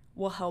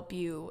will help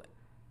you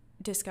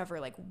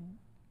discover like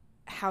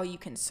how you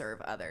can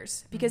serve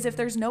others. Because if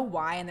there's no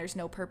why and there's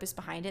no purpose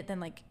behind it, then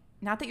like,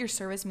 not that your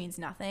service means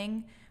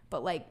nothing,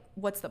 but like,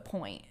 what's the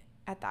point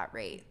at that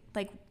rate?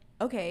 Like,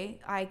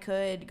 okay, I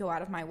could go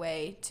out of my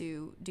way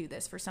to do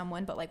this for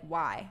someone, but like,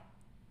 why?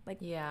 Like,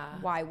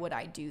 why would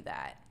I do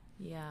that?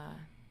 Yeah.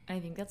 And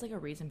I think that's like a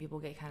reason people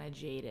get kind of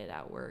jaded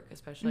at work,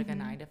 especially like a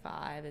 9 to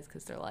 5, is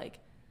because they're like,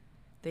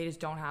 they just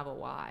don't have a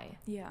why.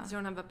 Yeah. They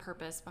don't have a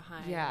purpose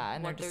behind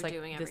And what they're just they're like,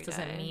 doing every this day.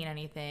 doesn't mean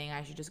anything.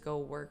 I should just go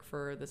work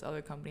for this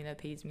other company that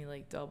pays me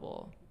like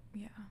double.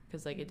 Yeah.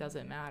 Because like it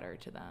doesn't matter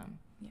to them.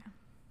 Yeah.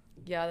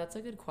 Yeah, that's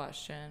a good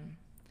question.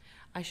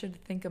 I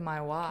should think of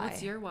my why.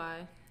 What's your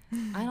why?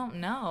 I don't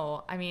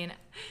know. I mean,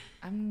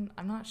 I'm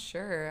not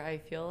sure. I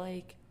feel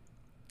like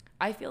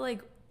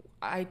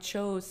I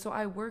chose, so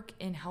I work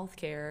in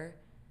healthcare,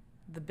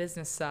 the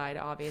business side,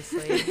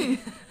 obviously.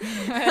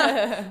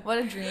 What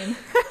a dream.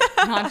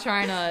 I'm not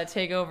trying to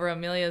take over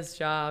Amelia's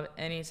job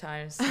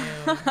anytime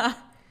soon.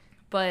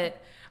 But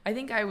I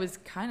think I was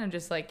kind of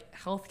just like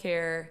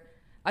healthcare.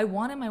 I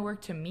wanted my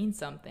work to mean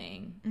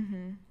something.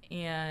 Mm-hmm.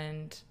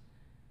 And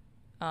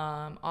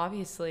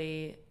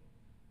obviously,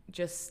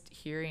 just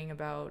hearing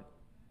about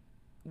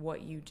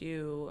what you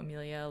do,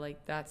 Amelia,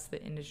 like that's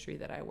the industry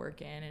that I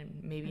work in, and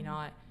maybe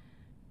not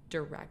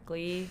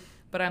directly,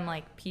 but I'm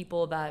like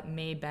people that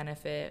may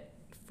benefit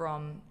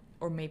from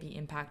or may be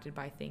impacted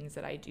by things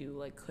that I do,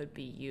 like could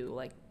be you,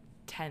 like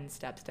 10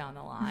 steps down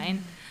the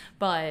line.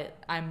 But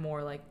I'm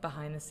more like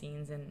behind the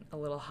scenes and a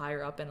little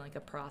higher up in like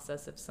a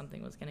process if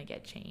something was going to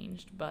get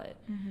changed. But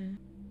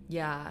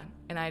yeah,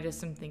 and I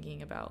just am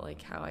thinking about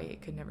like how I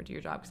could never do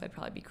your job because I'd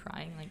probably be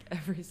crying like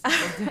every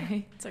single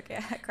day. It's okay,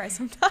 I cry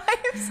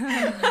sometimes.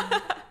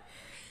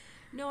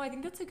 No, I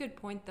think that's a good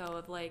point though,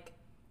 of like,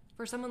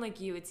 for someone like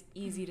you, it's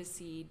easy to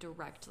see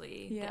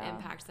directly the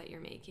impacts that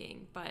you're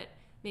making. But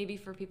maybe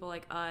for people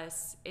like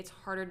us, it's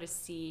harder to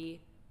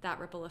see that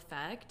ripple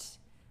effect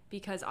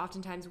because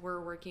oftentimes we're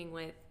working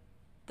with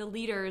the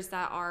leaders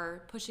that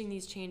are pushing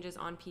these changes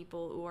on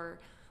people who are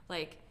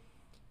like,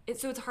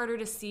 so it's harder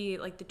to see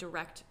like the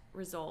direct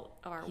result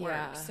of our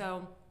work.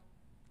 So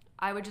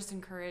I would just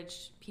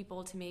encourage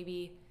people to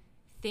maybe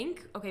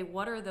think, okay,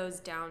 what are those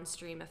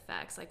downstream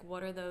effects? Like,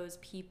 what are those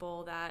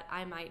people that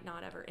I might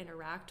not ever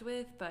interact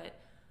with, but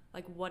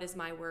like, what is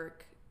my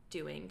work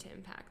doing to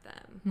impact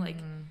them? Like,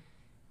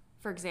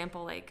 for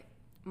example, like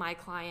my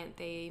client,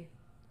 they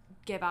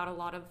give out a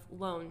lot of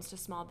loans to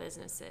small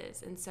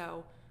businesses. And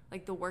so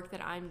like the work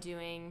that I'm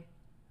doing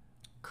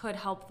could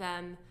help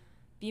them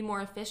be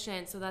more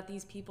efficient so that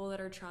these people that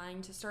are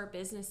trying to start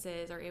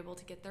businesses are able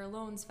to get their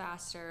loans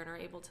faster and are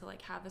able to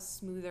like have a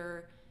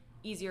smoother,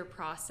 easier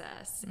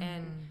process.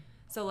 And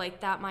so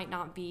like that might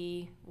not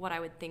be what I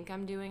would think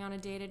I'm doing on a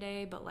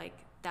day-to-day, but like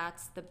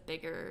that's the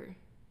bigger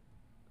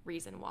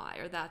reason why,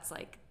 or that's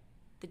like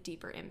the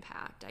deeper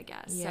impact, I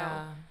guess. So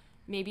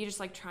maybe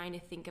just like trying to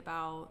think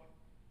about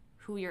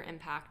who you're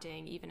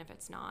impacting, even if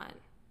it's not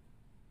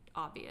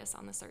obvious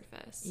on the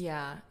surface.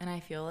 Yeah. And I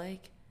feel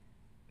like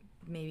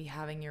maybe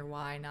having your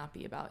why not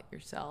be about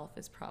yourself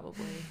is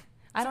probably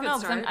I don't know,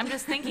 I'm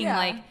just thinking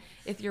like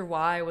if your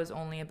why was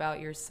only about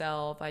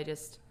yourself,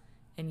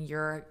 and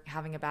you're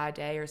having a bad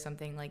day or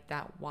something, like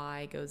that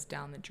why goes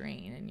down the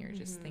drain and you're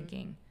just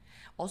thinking.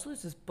 Also,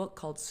 there's this book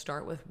called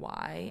Start With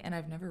Why, and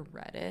I've never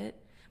read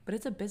it, but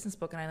it's a business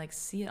book and I like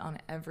see it on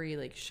every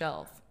like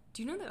shelf.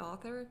 Do you know the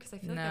author? Because I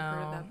feel like I've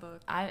heard of that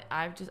book.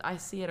 I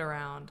see it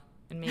around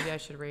and maybe I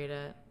should read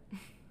it.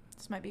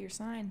 This might be your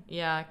sign.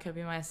 Yeah, it could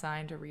be my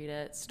sign to read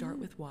it. Start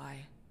with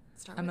why.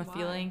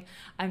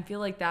 I feel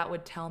like that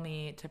would tell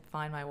me to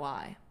find my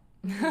why.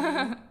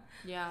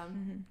 Yeah.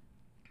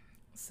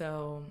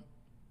 So,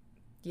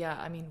 yeah,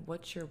 I mean,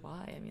 what's your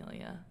why,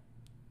 Amelia?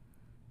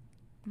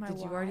 Did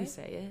you already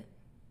say it?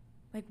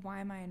 Like, why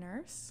am I a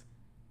nurse?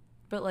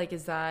 But like,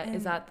 is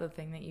that the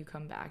thing that you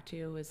come back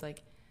to? Is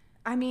like,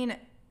 I mean,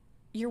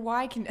 your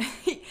why can,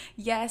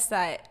 yes,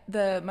 that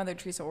the Mother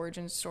Teresa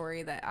origin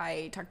story that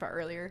I talked about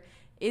earlier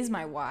is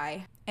my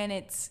why, and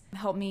it's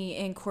helped me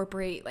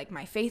incorporate like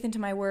my faith into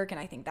my work,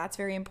 and I think that's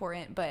very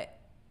important. But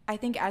I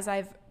think as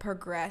I've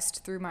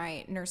progressed through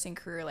my nursing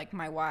career, like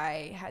my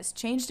why has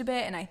changed a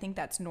bit, and I think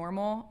that's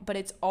normal, but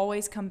it's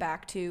always come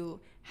back to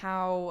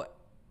how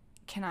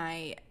can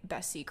I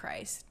best see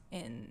Christ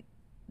in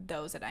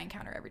those that I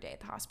encounter every day at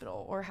the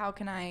hospital, or how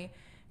can I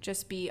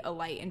just be a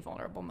light in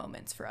vulnerable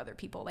moments for other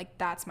people. Like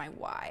that's my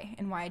why,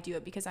 and why I do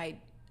it, because I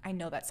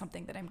know that's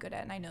something that I'm good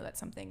at, and I know that's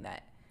something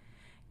that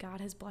God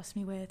has blessed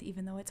me with,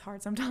 even though it's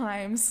hard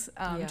sometimes,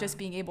 just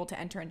being able to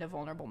enter into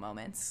vulnerable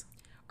moments.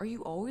 Are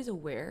you always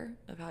aware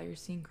of how you're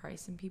seeing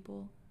Christ in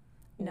people?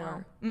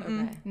 No.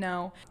 Okay.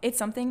 No. It's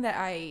something that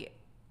I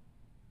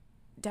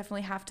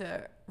definitely have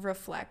to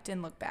reflect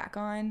and look back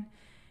on.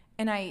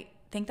 And I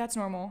think that's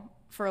normal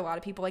for a lot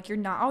of people. Like, you're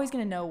not always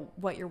going to know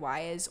what your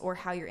why is or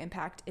how your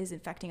impact is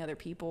affecting other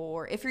people,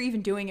 or if you're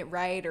even doing it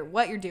right or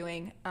what you're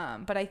doing.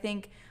 But I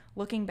think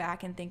looking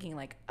back and thinking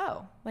like,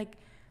 oh, like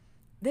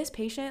this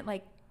patient,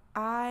 like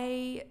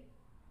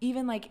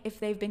even like if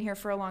they've been here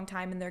for a long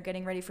time and they're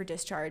getting ready for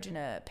discharge, and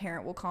a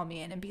parent will call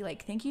me in and be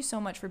like, thank you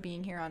so much for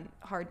being here on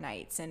hard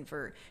nights and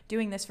for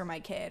doing this for my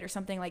kid, or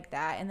something like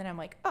that. And then I'm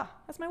like, oh,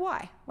 that's my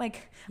why.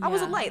 Like, I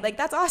was a light, like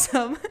that's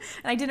awesome.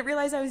 And I didn't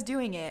realize I was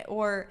doing it.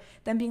 Or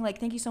them being like,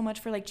 thank you so much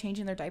for like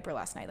changing their diaper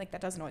last night. Like that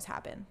doesn't always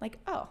happen. Like,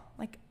 oh,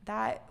 like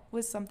that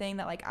was something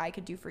that like I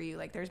could do for you.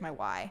 Like there's my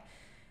why.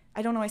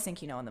 I don't always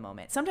think you know in the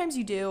moment. Sometimes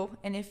you do,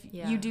 and if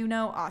you do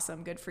know,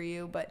 awesome, good for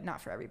you, but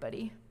not for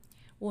everybody.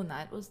 Well,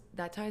 and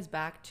that ties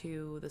back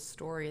to the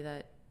story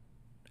that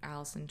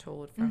Allison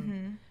told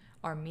from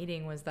our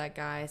meeting. Was that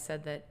guy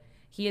said that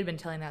he had been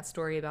telling that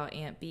story about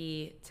Aunt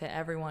B to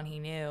everyone he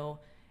knew,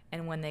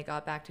 and when they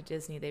got back to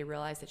Disney, they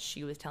realized that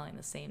she was telling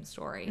the same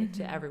story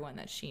to everyone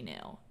that she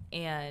knew.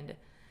 And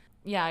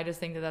yeah, I just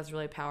think that that's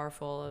really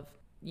powerful of,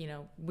 you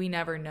know, we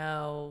never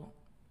know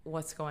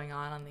what's going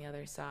on the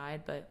other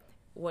side, but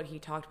what he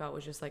talked about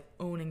was just like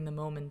owning the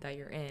moment that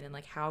you're in, and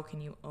like how can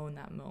you own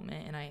that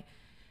moment. And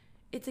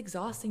it's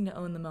exhausting to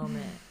own the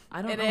moment.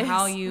 I don't know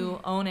how you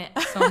own it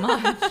so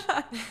much.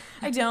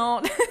 I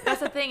don't.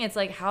 That's the thing. It's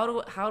like, how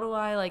do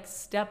I like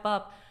step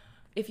up?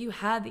 If you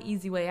had the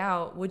easy way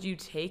out, would you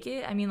take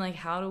it? I mean, like,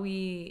 how do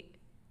we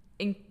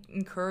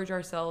encourage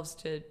ourselves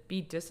to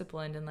be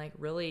disciplined and like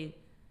really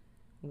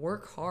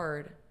work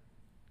hard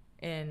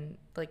and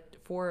like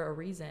for a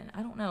reason?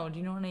 I don't know. Do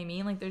you know what I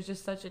mean? Like, there's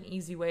just such an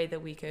easy way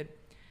that we could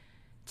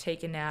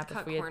take a nap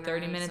if we had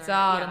 30 minutes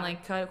out and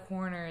like cut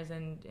corners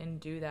and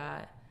do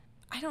that.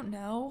 I don't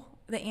know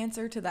the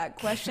answer to that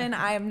question.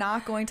 I am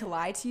not going to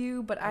lie to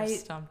you, but I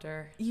stumped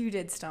her. You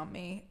did stump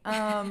me.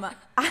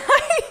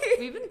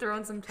 We've been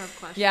throwing some tough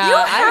questions. Yeah, you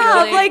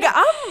have. Like,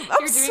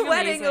 I'm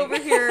sweating over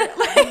here.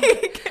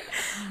 Like,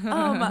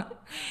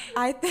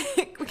 I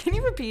think. Can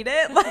you repeat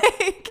it?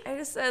 Like, I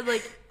just said,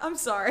 like, I'm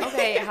sorry.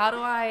 Okay, how do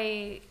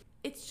I?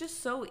 It's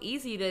just so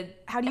easy to.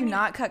 How do you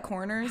not cut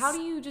corners? How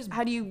do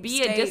you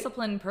be a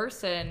disciplined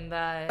person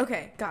that?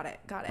 Okay, got it.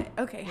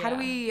 Okay, how do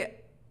we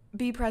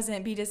be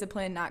present, be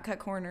disciplined, not cut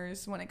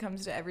corners when it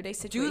comes to everyday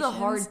situations? Do the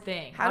hard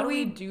thing. How do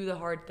we do the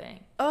hard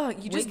thing? Oh,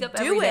 you just wake up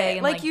do every day it.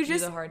 And, like you do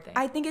just. The hard thing.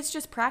 I think it's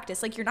just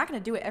practice. Like, you're not going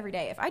to do it every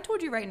day. If I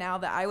told you right now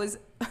that I was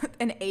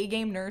an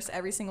A-game nurse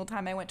every single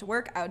time I went to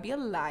work, I would be a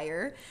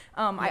liar.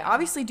 I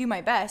obviously do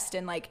my best,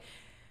 and like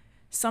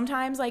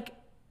sometimes like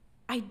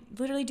I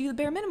literally do the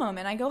bare minimum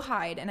and I go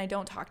hide and I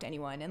don't talk to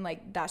anyone, and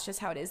like that's just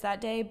how it is that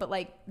day. But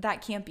like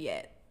that can't be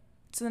it.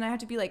 So then I have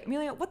to be like,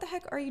 Amelia, what the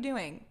heck are you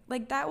doing?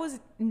 Like, that was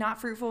not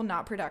fruitful,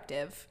 not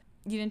productive.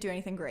 You didn't do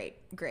anything great.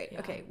 Yeah.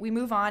 Okay, we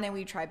move on and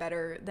we try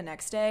better the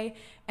next day.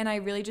 And I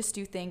really just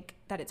do think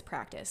that it's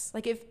practice.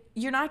 Like, if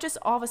you're not just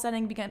all of a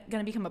sudden going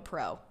to become a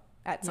pro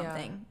at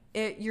something,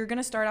 you're going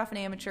to start off an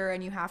amateur,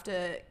 and you have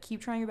to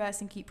keep trying your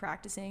best and keep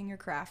practicing your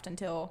craft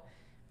until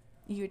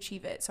you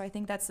achieve it. So I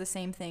think that's the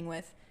same thing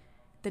with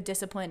the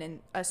discipline in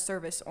a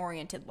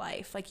service-oriented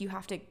life. Like, you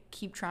have to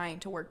keep trying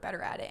to work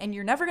better at it, and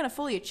you're never going to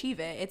fully achieve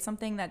it. It's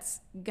something that's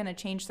going to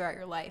change throughout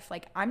your life.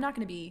 Like, I'm not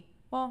going to be,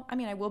 well, I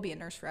mean, I will be a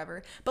nurse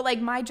forever, but like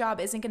my job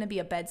isn't going to be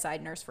a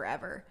bedside nurse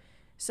forever.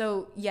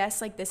 So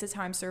yes, like this is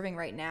how I'm serving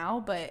right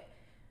now, but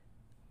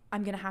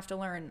I'm going to have to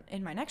learn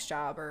in my next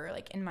job or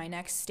like in my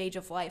next stage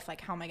of life,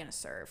 like how am I going to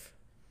serve?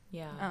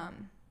 Yeah.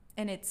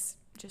 And it's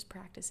just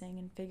practicing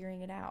and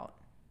figuring it out.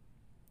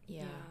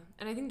 Yeah.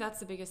 And I think that's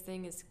the biggest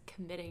thing, is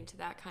committing to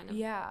that kind of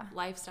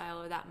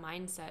lifestyle or that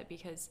mindset,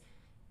 because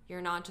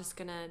you're not just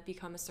going to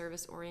become a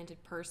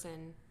service-oriented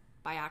person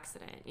by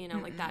accident. You know,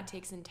 like that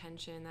takes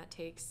intention, that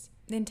takes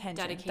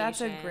dedication.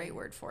 That's a great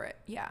word for it.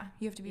 Yeah.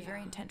 You have to be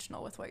very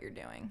intentional with what you're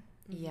doing.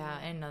 Yeah.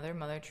 And another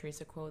Mother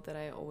Teresa quote that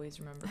I always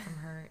remember from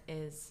her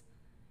is,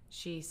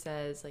 she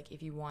says, like,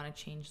 if you want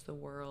to change the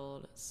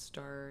world,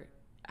 start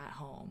at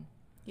home.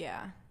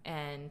 Yeah.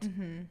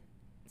 And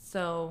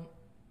so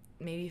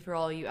maybe for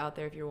all you out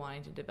there, if you're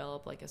wanting to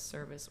develop like a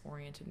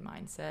service-oriented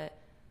mindset,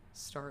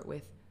 start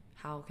with,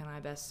 how can I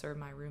best serve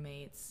my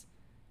roommates?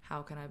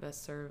 How can I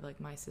best serve like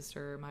my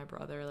sister, my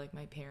brother, like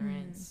my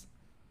parents,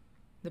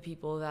 the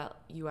people that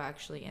you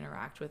actually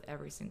interact with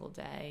every single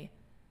day?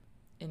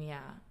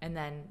 And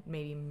then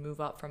maybe move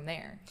up from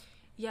there.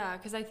 Yeah,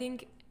 because I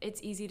think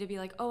it's easy to be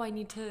like, oh, I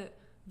need to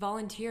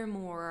volunteer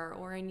more,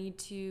 or I need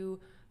to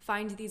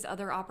find these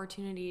other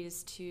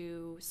opportunities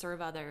to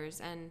serve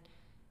others. And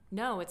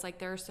no, it's like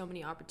there are so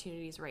many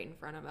opportunities right in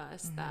front of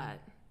us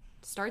that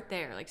start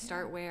there. Like,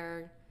 start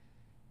where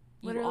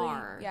you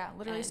are. Yeah,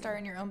 literally start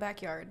in your own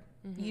backyard.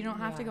 You don't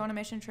have to go on a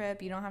mission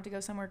trip. You don't have to go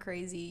somewhere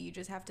crazy. You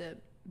just have to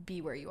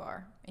be where you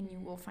are, and you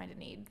will find a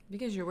need.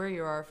 Because you're where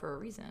you are for a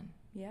reason.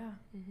 Yeah.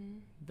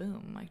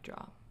 Boom, mic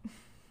drop.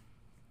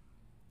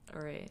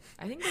 All right.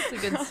 I think that's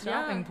a good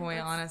stopping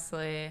point,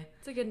 honestly.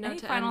 It's a good note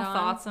to end on. Any final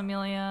thoughts,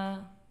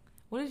 Amelia?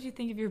 What did you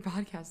think of your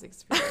podcast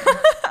experience?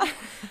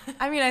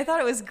 I mean, I thought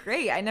it was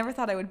great. I never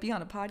thought I would be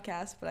on a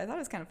podcast, but I thought it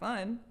was kind of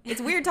fun.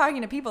 It's weird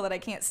talking to people that I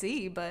can't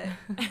see, but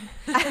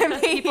I mean,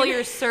 people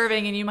you're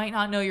serving and you might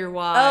not know your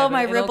why. Oh,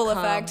 my ripple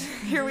effect.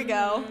 Here we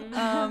go.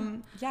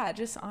 Yeah,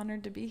 just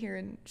honored to be here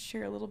and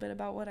share a little bit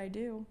about what I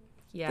do.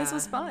 Yeah. This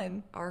was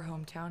fun. Our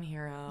hometown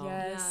hero.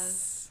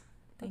 Yes.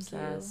 Thank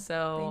you.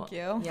 So, thank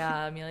you.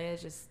 Yeah, Amelia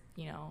is just,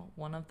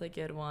 one of the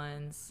good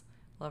ones.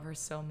 Love her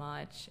so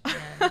much.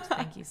 And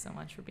thank you so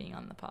much for being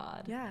on the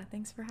pod. Yeah,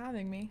 thanks for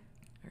having me.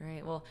 All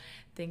right. Well,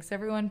 thanks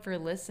everyone for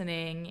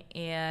listening.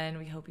 And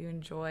we hope you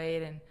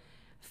enjoyed and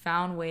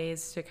found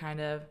ways to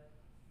kind of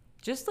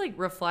just like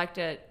reflect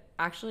at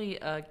actually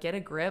get a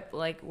grip.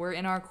 Like, we're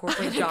in our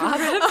corporate jobs.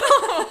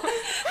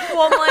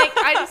 Well, I'm like,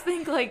 I just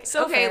think like,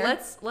 So okay, fair.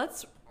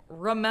 let's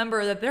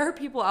remember that there are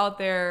people out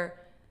there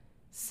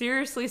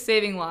seriously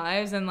saving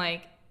lives and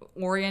like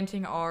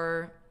orienting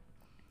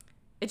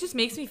it just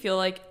makes me feel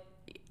like,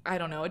 I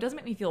don't know, it doesn't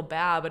make me feel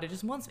bad, but it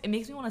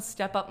makes me want to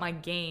step up my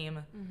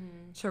game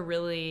to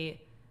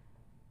really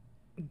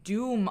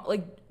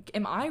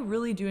am I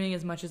really doing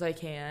as much as I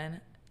can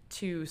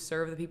to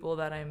serve the people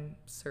that I'm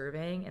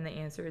serving? And the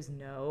answer is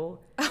no.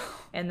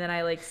 And then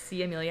I like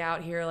see Amelia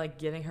out here like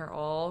giving her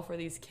all for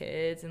these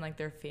kids and like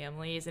their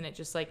families, and it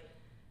just like,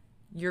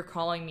 you're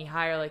calling me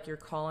higher, like you're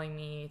calling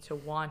me to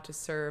want to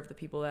serve the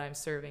people that I'm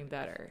serving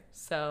better.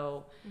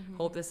 So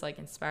hope this like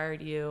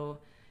inspired you.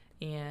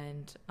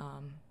 And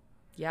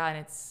yeah,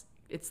 and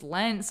it's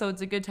Lent, so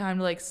it's a good time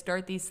to like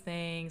start these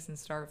things and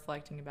start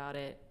reflecting about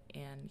it.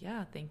 And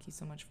yeah, thank you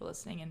so much for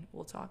listening, and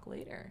we'll talk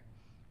later.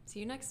 See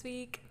you next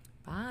week.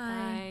 Bye.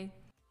 Bye.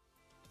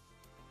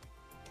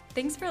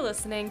 Thanks for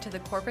listening to the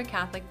Corporate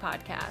Catholic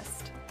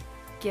Podcast.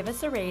 Give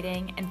us a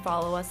rating and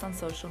follow us on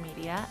social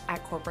media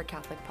at Corporate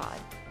Catholic Pod.